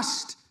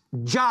must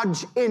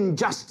judge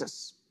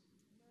injustice.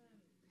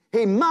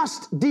 He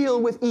must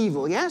deal with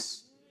evil,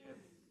 yes?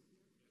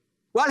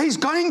 Well, he's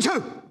going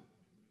to.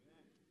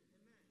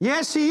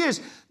 Yes, he is.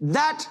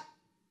 That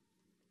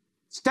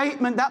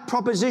statement, that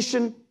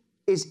proposition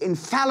is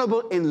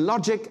infallible in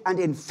logic and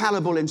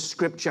infallible in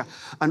Scripture.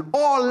 An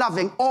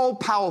all-loving,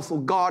 all-powerful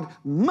God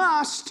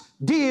must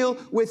deal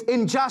with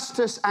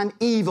injustice and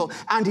evil,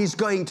 and he's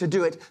going to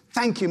do it.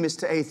 Thank you,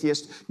 Mr.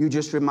 Atheist. You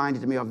just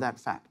reminded me of that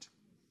fact.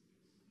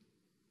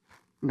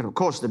 And of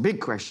course, the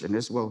big question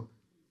is, well,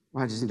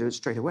 why doesn't he do it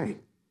straight away?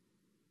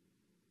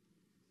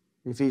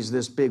 If he's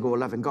this big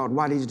all-loving God,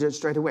 why did he do it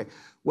straight away?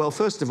 Well,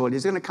 first of all,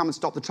 he's going to come and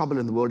stop the trouble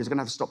in the world. He's going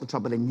to have to stop the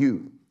trouble in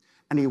you.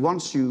 And he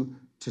wants you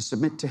to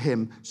submit to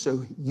him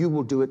so you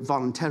will do it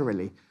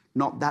voluntarily,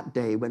 not that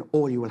day when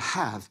all you will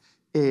have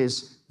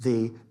is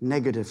the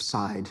negative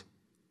side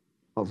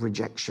of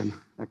rejection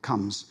that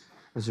comes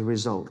as a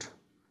result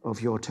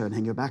of your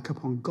turning your back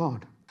upon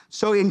God.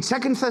 So in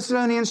 2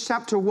 Thessalonians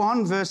chapter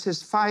 1,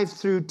 verses 5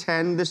 through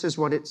 10, this is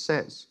what it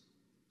says.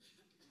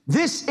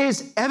 This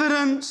is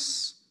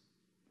evidence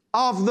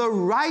of the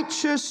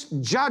righteous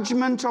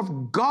judgment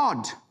of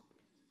God,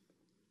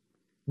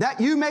 that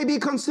you may be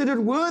considered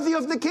worthy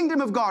of the kingdom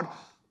of God.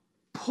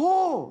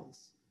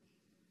 Pause.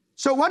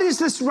 So what is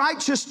this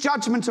righteous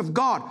judgment of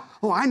God?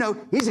 Oh, I know,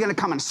 he's going to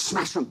come and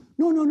smash them.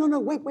 No,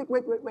 wait.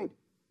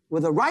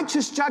 With the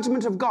righteous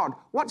judgment of God,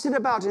 what's it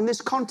about in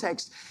this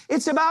context?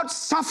 It's about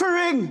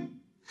suffering.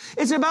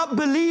 It's about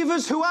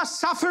believers who are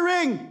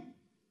suffering.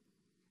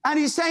 And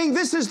he's saying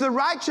this is the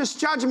righteous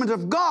judgment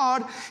of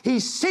God. He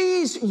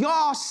sees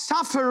your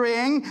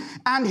suffering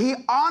and he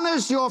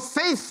honors your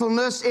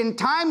faithfulness in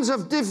times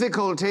of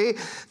difficulty,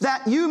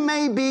 that you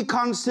may be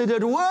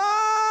considered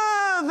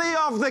worthy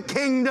of the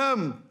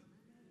kingdom.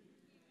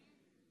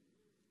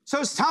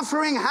 So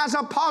suffering has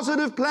a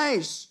positive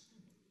place.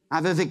 I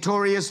have a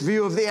victorious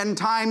view of the end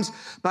times,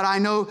 but I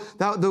know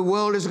that the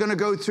world is going to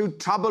go through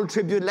trouble,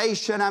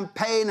 tribulation, and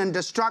pain and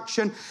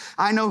destruction.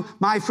 I know,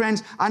 my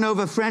friends, I know of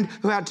a friend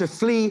who had to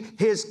flee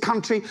his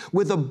country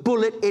with a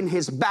bullet in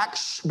his back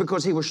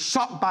because he was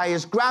shot by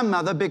his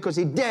grandmother because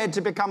he dared to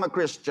become a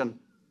Christian.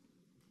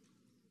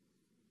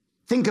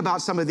 Think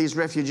about some of these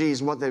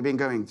refugees, what they've been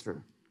going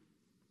through.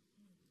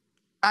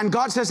 And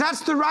God says,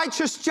 that's the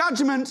righteous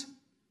judgment,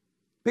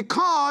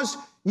 because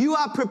you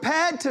are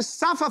prepared to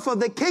suffer for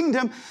the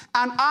kingdom,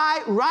 and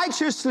I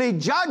righteously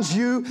judge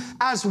you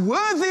as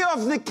worthy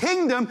of the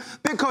kingdom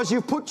because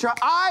you put your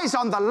eyes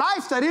on the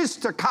life that is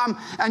to come,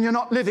 and you're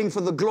not living for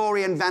the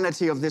glory and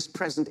vanity of this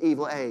present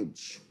evil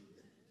age.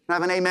 Can I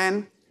have an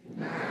amen?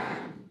 Amen.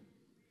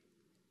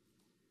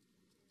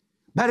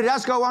 But it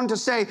does go on to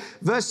say,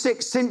 verse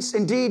 6, since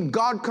indeed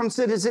God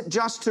considers it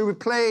just to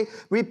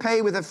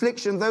repay with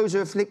affliction those who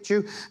afflict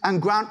you,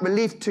 and grant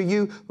relief to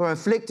you who are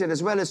afflicted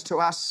as well as to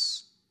us,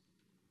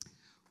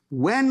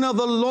 when the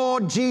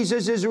Lord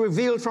Jesus is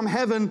revealed from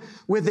heaven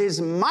with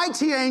his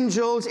mighty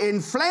angels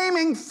in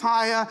flaming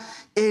fire,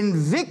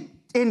 inflicting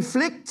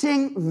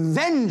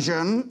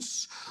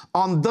vengeance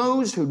on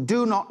those who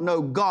do not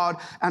know God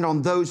and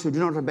on those who do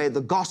not obey the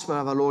gospel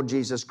of our Lord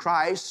Jesus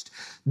Christ,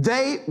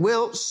 they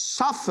will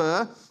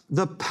suffer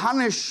the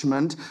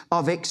punishment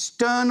of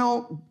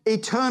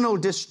eternal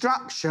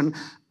destruction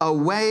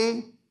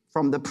away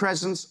from the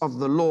presence of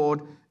the Lord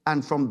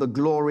and from the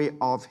glory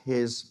of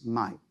his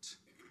might.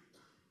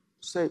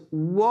 Say,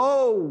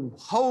 whoa,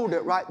 hold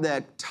it right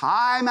there.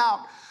 Time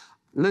out.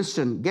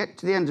 Listen, get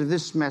to the end of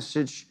this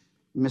message,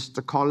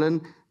 Mr.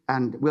 Colin,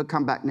 and we'll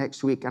come back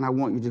next week, and I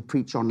want you to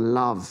preach on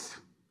love.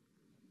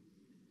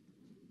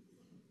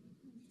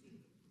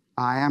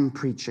 I am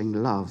preaching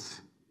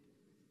love.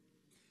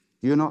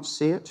 Do you not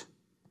see it?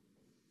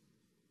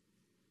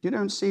 You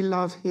don't see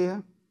love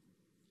here?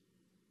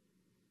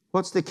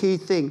 What's the key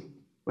thing?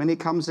 When he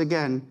comes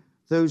again,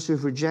 those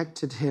who've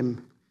rejected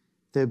him,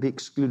 they'll be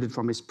excluded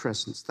from his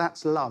presence.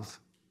 That's love.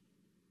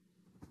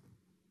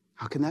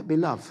 How can that be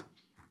love?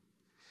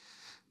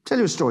 Tell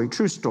you a story,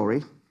 true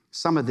story.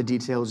 Some of the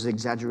details are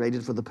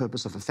exaggerated for the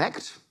purpose of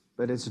effect,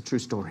 but it's a true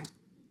story.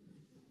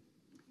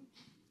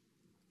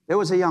 There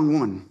was a young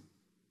woman.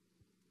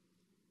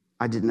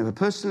 I didn't know her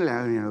personally.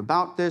 I only know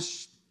about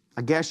this.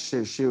 I guess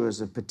she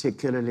was a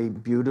particularly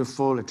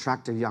beautiful,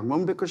 attractive young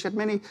woman because she had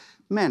many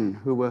men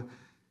who were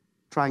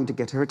trying to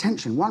get her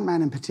attention. One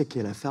man in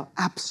particular fell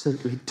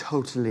absolutely,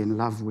 totally in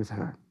love with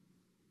her.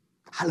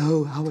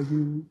 Hello, how are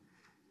you?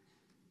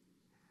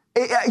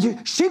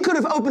 She could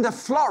have opened a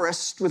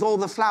florist with all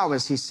the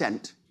flowers he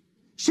sent.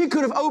 She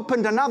could have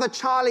opened another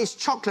Charlie's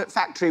chocolate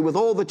factory with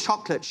all the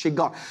chocolate she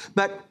got.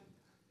 But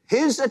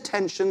his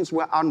attentions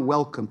were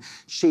unwelcome.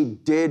 She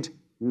did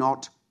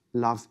not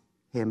love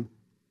him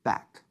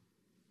back.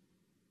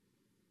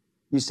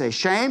 You say,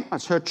 shame?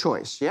 That's her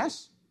choice,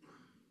 yes?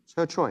 It's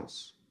her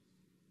choice.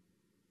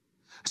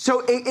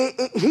 So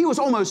he was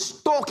almost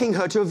stalking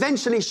her to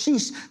eventually she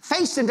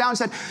faced him down and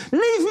said,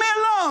 leave me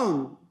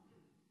alone.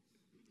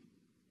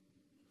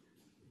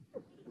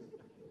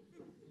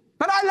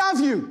 But I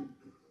love you.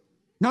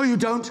 No, you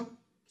don't. If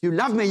you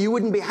love me, you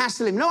wouldn't be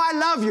hassling. No, I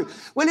love you.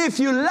 Well, if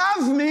you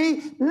love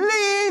me,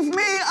 leave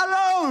me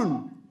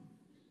alone.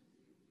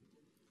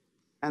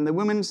 And the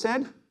woman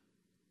said,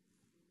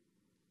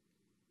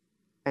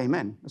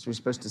 amen. That's what you're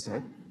supposed to say.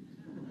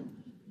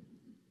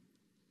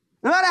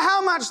 No matter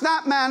how much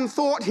that man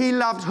thought he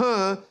loved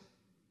her,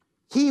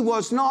 he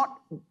was not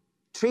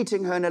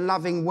treating her in a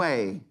loving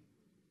way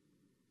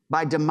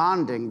by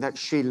demanding that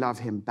she love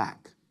him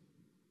back.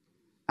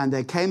 And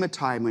there came a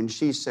time when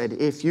she said,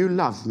 if you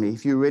love me,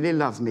 if you really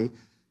love me,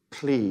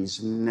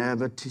 please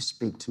never to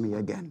speak to me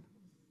again.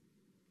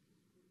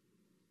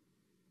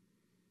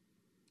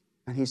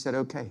 And he said,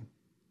 okay.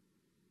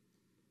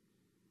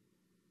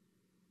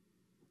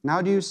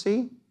 Now do you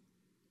see?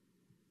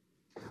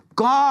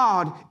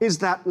 God is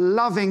that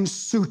loving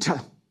suitor.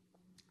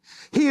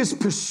 He is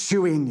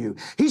pursuing you.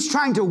 He's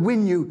trying to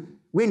win your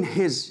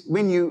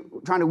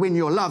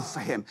love for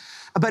him.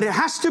 But it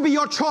has to be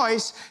your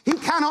choice. He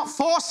cannot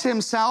force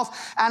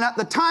himself. And at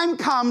the time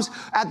comes,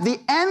 at the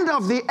end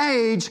of the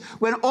age,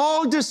 when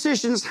all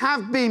decisions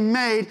have been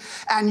made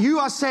and you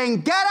are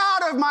saying, get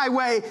out of my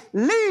way,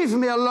 leave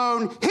me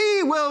alone,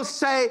 he will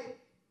say,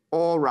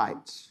 all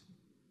right,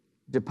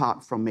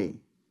 depart from me.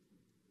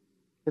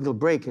 It'll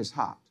break his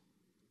heart,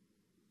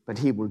 but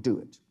he will do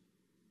it.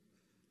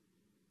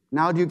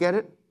 Now do you get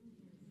it?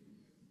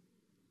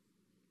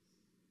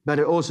 But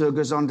it also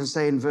goes on to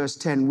say in verse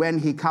 10, when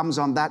he comes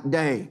on that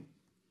day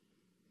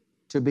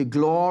to be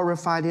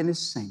glorified in his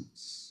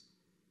saints,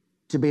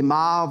 to be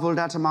marveled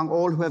at among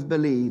all who have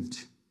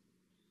believed,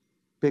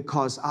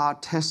 because our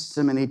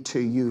testimony to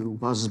you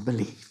was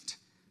believed.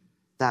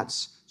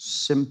 That's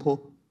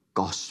simple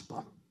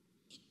gospel.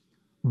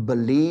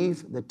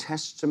 Believe the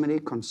testimony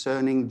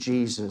concerning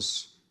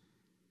Jesus,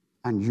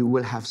 and you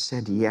will have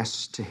said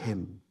yes to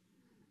him,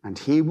 and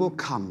he will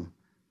come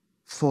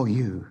for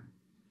you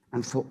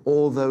and for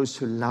all those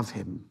who love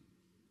him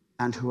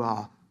and who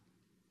are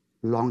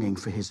longing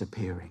for his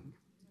appearing.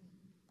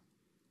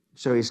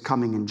 So he's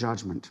coming in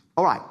judgment.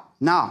 All right,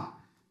 now,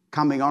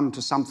 coming on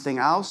to something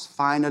else,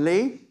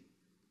 finally,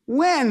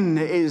 when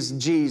is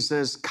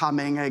Jesus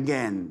coming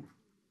again?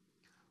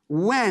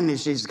 When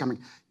is Jesus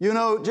coming? You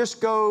know, just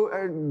go,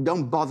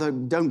 don't bother,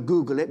 don't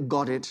Google it,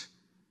 got it,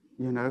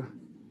 you know.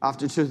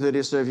 After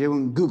 2:30 service, you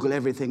won't Google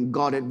everything,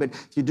 got it. But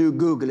if you do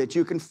Google it,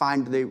 you can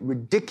find the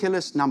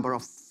ridiculous number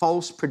of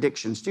false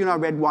predictions. Do you know, I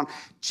read one,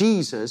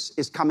 Jesus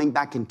is coming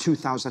back in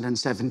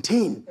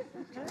 2017.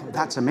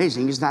 That's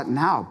amazing. Is that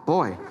now?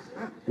 Boy,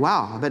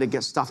 wow, I better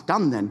get stuff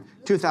done then.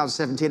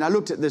 2017, I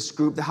looked at this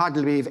group. They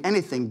hardly believe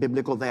anything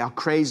biblical. They are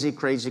crazy,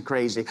 crazy,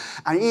 crazy.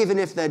 And even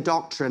if their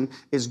doctrine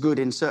is good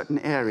in certain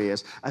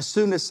areas, as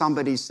soon as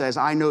somebody says,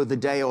 I know the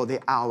day or the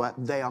hour,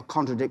 they are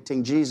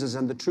contradicting Jesus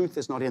and the truth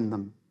is not in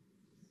them.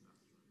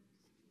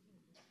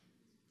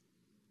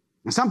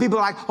 And some people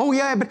are like, oh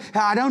yeah, but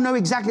I don't know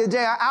exactly the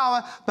day or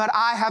hour, but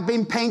I have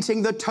been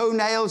painting the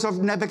toenails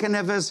of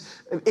Nebuchadnezzar's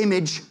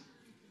image.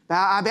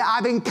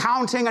 I've been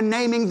counting and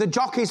naming the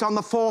jockeys on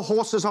the 4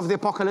 horses of the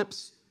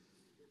apocalypse.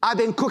 I've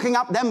been cooking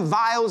up them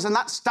vials and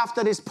that stuff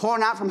that is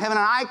pouring out from heaven.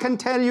 And I can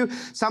tell you,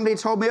 somebody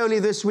told me earlier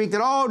this week that,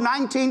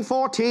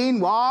 1914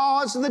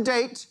 was the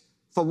date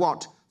for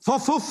what? For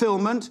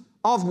fulfillment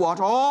of what?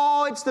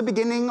 Oh, it's the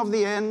beginning of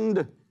the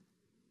end.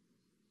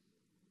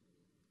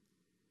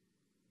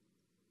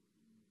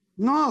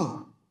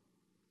 No.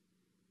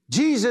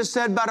 Jesus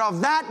said, but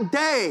of that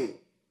day,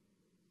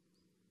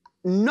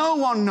 no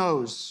one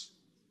knows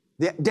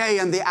the day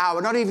and the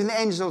hour, not even the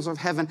angels of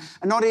heaven,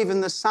 and not even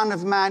the Son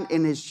of Man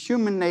in his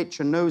human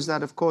nature knows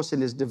that. Of course,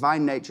 in his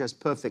divine nature has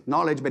perfect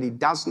knowledge, but he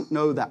doesn't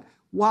know that.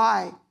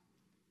 Why?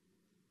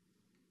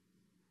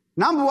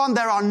 Number one,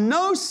 there are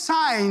no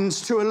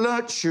signs to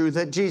alert you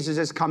that Jesus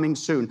is coming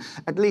soon.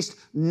 At least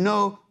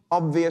no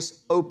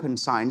obvious open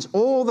signs.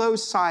 All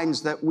those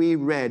signs that we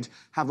read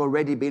have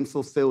already been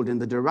fulfilled in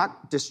the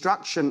direct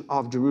destruction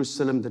of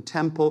Jerusalem, the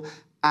temple,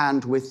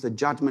 and with the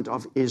judgment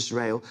of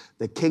Israel,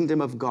 the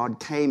kingdom of God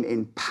came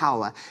in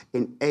power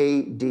in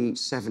AD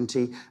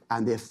 70,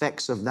 and the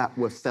effects of that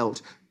were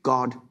felt.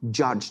 God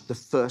judged the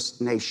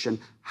first nation.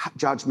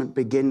 Judgment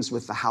begins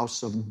with the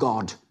house of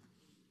God.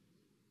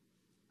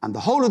 And the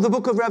whole of the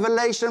book of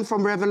Revelation,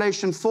 from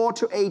Revelation 4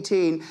 to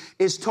 18,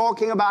 is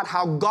talking about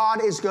how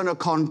God is going to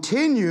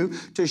continue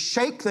to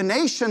shake the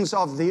nations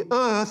of the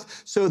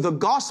earth so the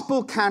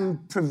gospel can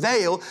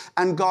prevail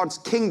and God's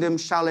kingdom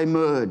shall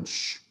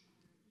emerge.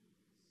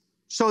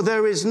 So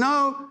there is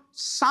no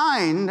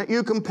sign that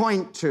you can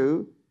point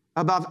to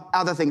above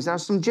other things. There are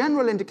some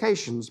general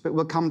indications, but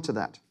we'll come to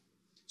that.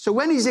 So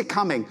when is it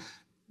coming?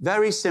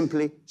 Very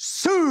simply,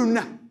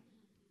 soon.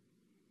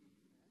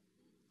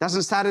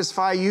 Doesn't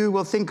satisfy you?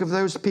 Well, think of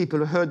those people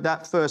who heard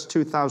that first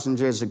 2,000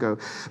 years ago.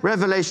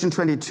 Revelation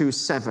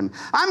 22:7.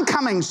 I'm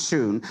coming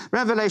soon.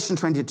 Revelation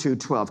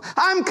 22:12.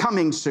 I'm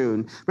coming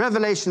soon.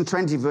 Revelation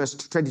 22,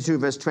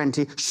 verse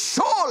 20.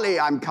 Surely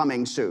I'm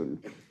coming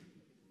soon.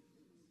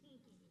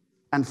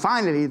 And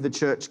finally, the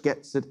church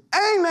gets it.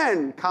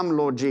 Amen. Come,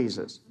 Lord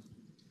Jesus.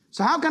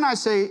 So how can I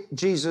say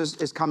Jesus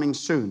is coming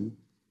soon?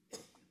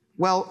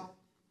 Well,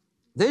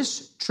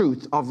 this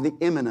truth of the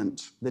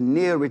imminent, the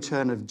near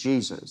return of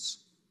Jesus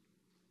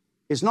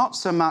is not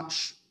so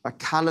much a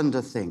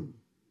calendar thing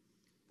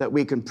that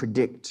we can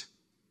predict.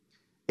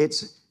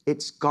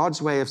 It's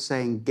God's way of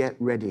saying, get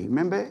ready.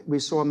 Remember, we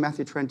saw in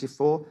Matthew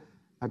 24,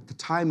 at the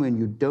time when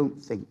you don't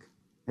think,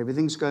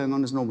 everything's going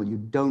on as normal, you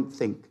don't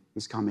think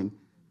he's coming,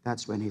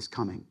 that's when he's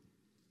coming.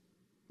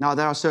 Now,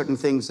 there are certain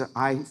things that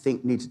I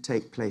think need to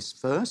take place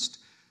first,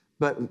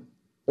 but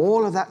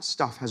all of that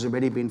stuff has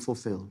already been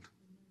fulfilled.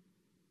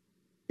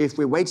 If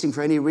we're waiting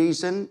for any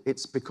reason,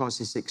 it's because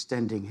he's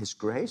extending his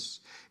grace.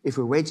 If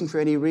we're waiting for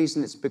any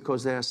reason, it's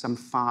because there are some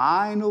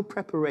final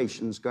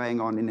preparations going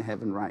on in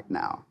heaven right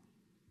now.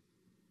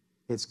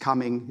 It's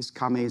coming, it's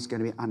coming, it's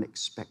going to be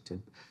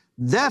unexpected.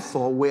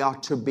 Therefore, we are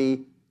to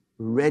be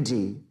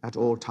ready at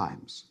all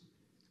times.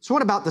 So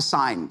what about the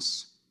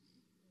signs?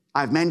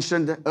 I've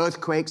mentioned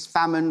earthquakes,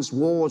 famines,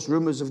 wars,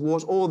 rumors of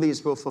wars. All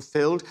these were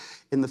fulfilled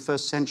in the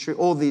first century.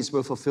 All these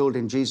were fulfilled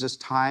in Jesus'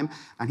 time.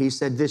 And he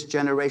said, this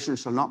generation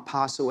shall not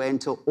pass away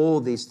until all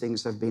these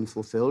things have been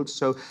fulfilled.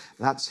 So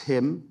that's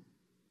him.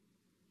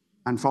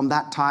 And from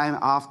that time,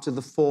 after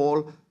the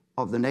fall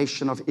of the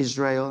nation of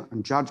Israel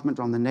and judgment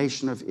on the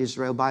nation of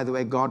Israel, by the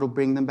way, God will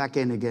bring them back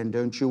in again.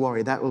 Don't you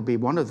worry. That will be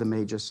one of the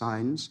major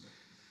signs.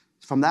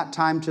 From that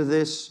time to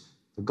this,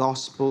 the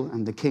gospel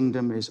and the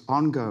kingdom is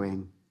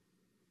ongoing.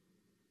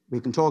 We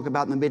can talk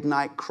about the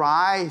midnight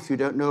cry. If you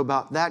don't know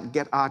about that,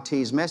 get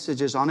RT's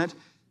messages on it.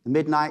 The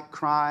midnight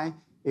cry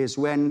is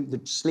when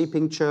the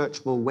sleeping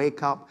church will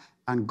wake up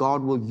and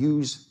God will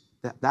use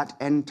that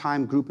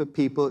end-time group of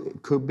people.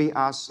 It could be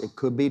us. It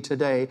could be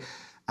today.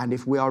 And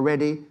if we are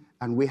ready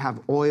and we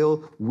have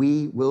oil,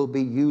 we will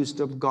be used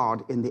of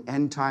God in the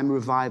end-time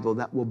revival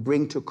that will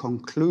bring to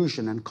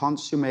conclusion and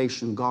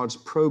consummation God's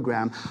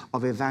program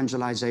of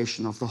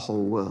evangelization of the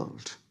whole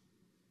world.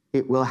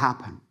 It will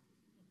happen.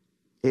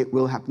 It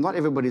will happen. Not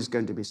everybody's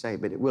going to be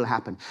saved, but it will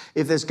happen.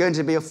 If there's going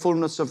to be a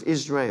fullness of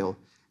Israel,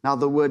 in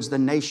other words, the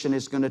nation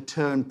is going to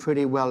turn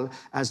pretty well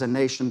as a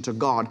nation to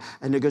God.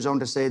 And it goes on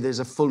to say there's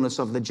a fullness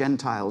of the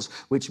Gentiles,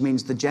 which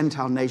means the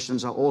Gentile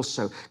nations are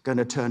also going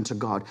to turn to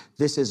God.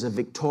 This is a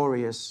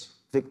victorious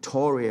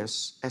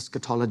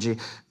eschatology.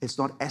 It's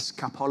not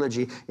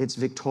escapology, it's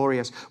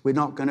victorious. We're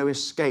not going to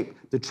escape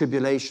the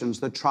tribulations,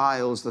 the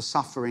trials, the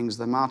sufferings,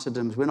 the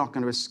martyrdoms. We're not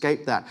going to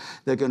escape that.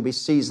 There are going to be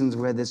seasons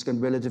where there's going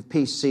to be relative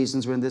peace,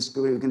 seasons when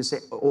we're going to say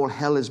all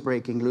hell is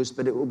breaking loose,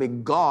 but it will be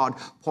God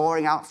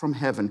pouring out from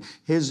heaven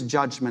his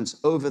judgments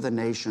over the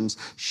nations,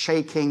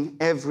 shaking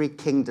every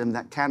kingdom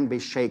that can be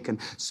shaken,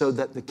 so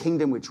that the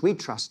kingdom which we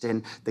trust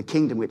in, the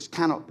kingdom which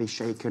cannot be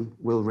shaken,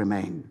 will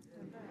remain.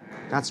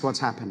 That's what's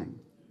happening.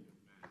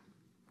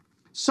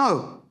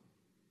 So,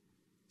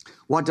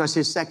 what does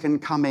his second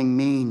coming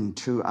mean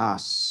to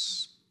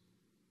us?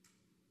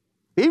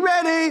 Be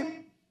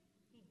ready.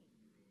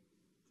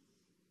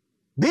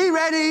 Be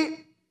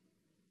ready.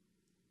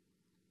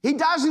 He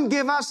doesn't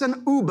give us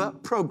an Uber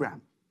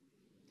program.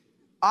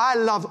 I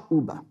love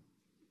Uber.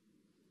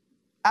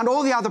 And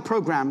all the other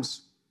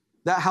programs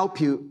that help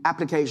you,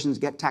 applications,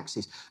 get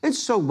taxis. It's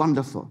so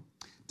wonderful.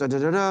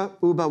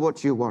 Uber, what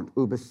do you want?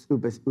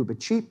 Uber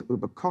cheap,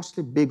 Uber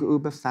costly, big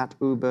Uber, fat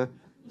Uber,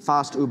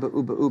 fast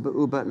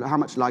Uber, how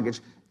much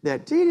luggage?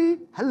 There,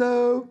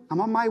 hello, I'm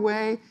on my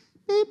way,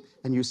 beep.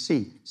 And you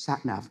see,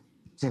 sat nav.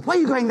 Say, why are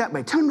you going that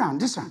way? Turn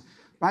around, this one,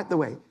 right the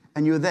way.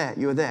 And you're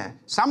there.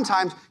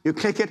 Sometimes you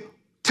click it,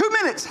 2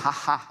 minutes, ha,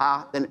 ha,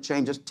 ha. Then it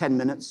changes 10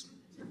 minutes.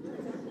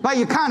 But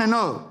you kind of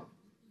know.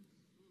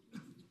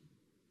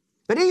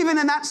 But even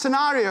in that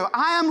scenario,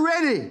 I am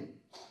ready.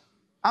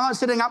 I'm not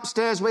sitting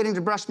upstairs waiting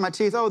to brush my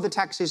teeth. Oh, the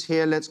taxi's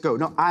here, let's go.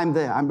 No, I'm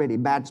there, I'm ready,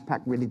 bags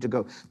packed, ready to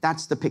go.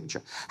 That's the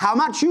picture. How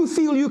much you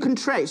feel you can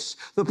trace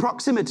the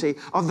proximity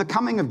of the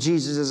coming of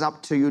Jesus is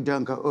up to you.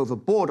 Don't go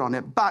overboard on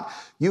it. But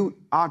you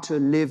are to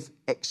live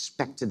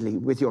expectantly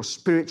with your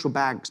spiritual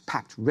bags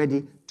packed,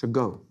 ready to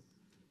go.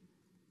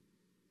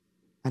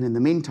 And in the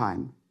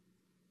meantime,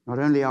 not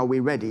only are we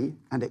ready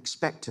and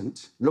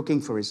expectant,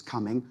 looking for his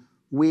coming,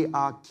 we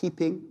are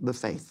keeping the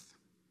faith,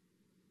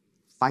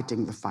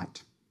 fighting the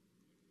fight,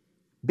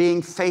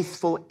 being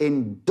faithful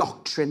in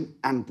doctrine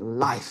and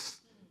life.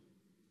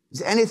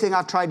 Is anything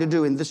I've tried to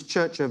do in this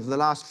church over the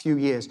last few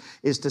years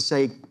is to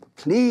say,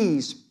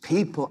 please,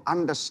 people,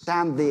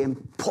 understand the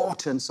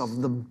importance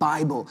of the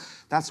Bible.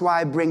 That's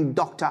why I bring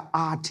Dr.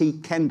 R.T.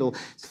 Kendall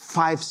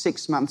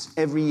 5-6 months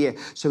every year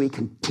so he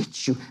can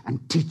teach you and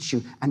teach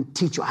you and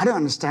teach you. I don't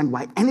understand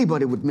why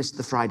anybody would miss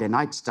the Friday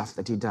night stuff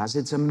that he does.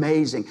 It's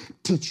amazing.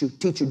 Teach you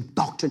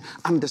doctrine,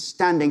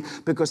 understanding,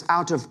 because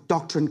out of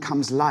doctrine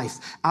comes life.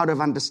 Out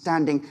of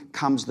understanding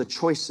comes the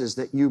choices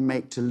that you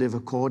make to live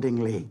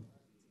accordingly.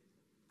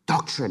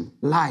 Doctrine,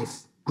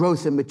 life,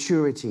 growth and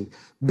maturity,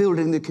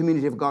 building the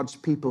community of God's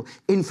people,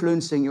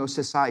 influencing your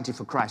society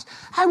for Christ.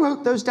 I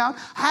wrote those down.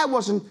 I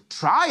wasn't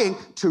trying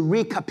to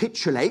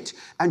recapitulate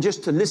and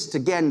just to list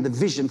again the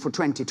vision for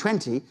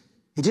 2020.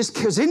 It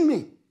just was in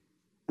me.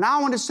 And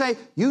I want to say,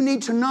 you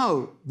need to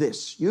know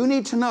this. You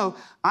need to know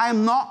I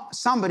am not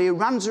somebody who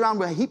runs around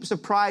with heaps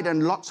of pride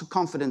and lots of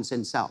confidence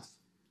in self.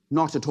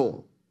 Not at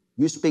all.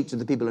 You speak to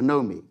the people who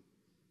know me.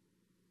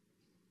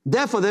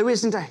 Therefore, there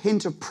isn't a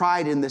hint of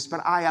pride in this,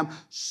 but I am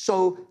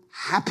so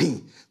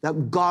happy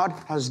that God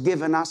has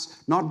given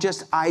us not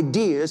just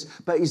ideas,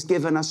 but he's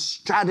given us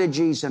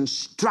strategies and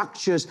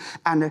structures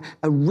and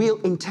a real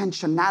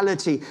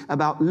intentionality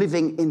about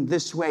living in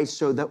this way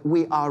so that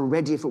we are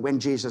ready for when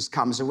Jesus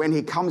comes. And when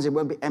he comes, it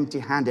won't be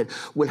empty-handed.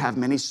 We'll have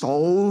many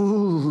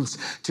souls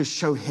to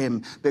show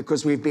him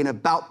because we've been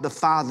about the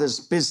Father's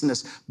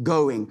business,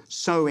 going,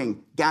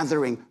 sowing,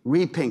 gathering,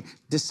 reaping,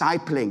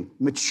 discipling,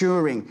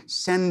 maturing,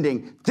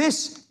 sending.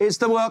 This is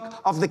the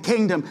work of the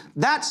kingdom.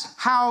 That's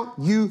how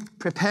you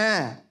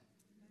prepare.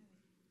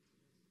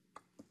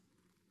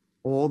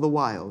 All the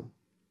while,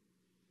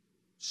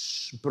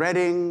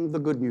 spreading the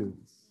good news,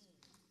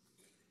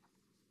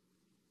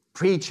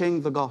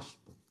 preaching the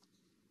gospel,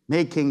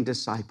 making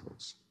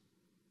disciples.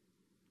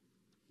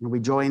 And we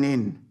join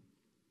in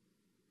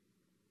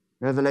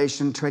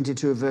Revelation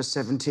 22, verse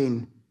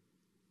 17,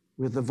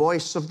 with the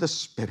voice of the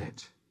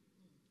Spirit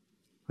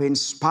who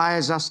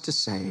inspires us to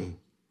say,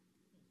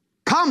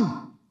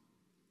 come,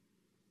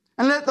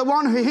 and let the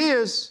one who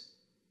hears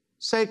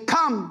say,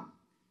 come,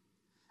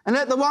 and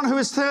let the one who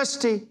is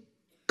thirsty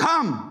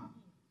come.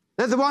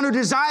 Let the one who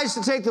desires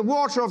to take the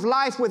water of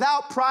life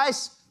without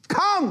price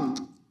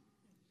come.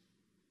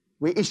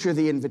 We issue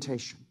the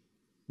invitation.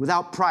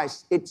 Without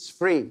price, it's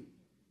free.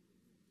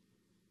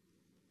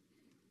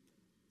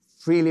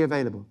 Freely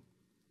available.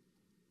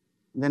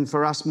 And then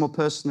for us more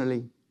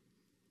personally,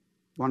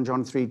 1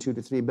 John 3,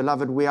 2-3,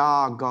 beloved, we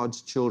are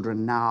God's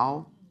children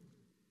now.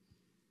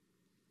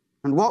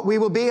 And what we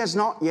will be has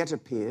not yet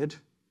appeared.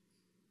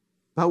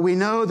 But we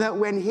know that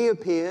when he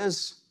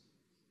appears,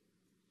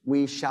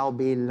 we shall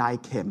be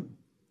like him,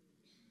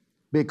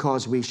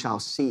 because we shall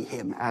see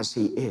him as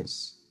he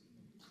is.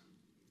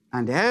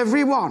 And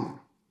everyone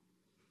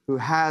who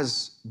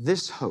has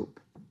this hope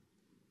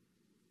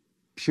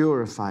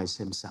purifies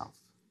himself,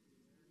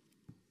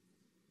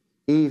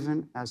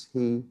 even as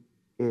he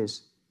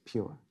is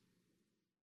pure.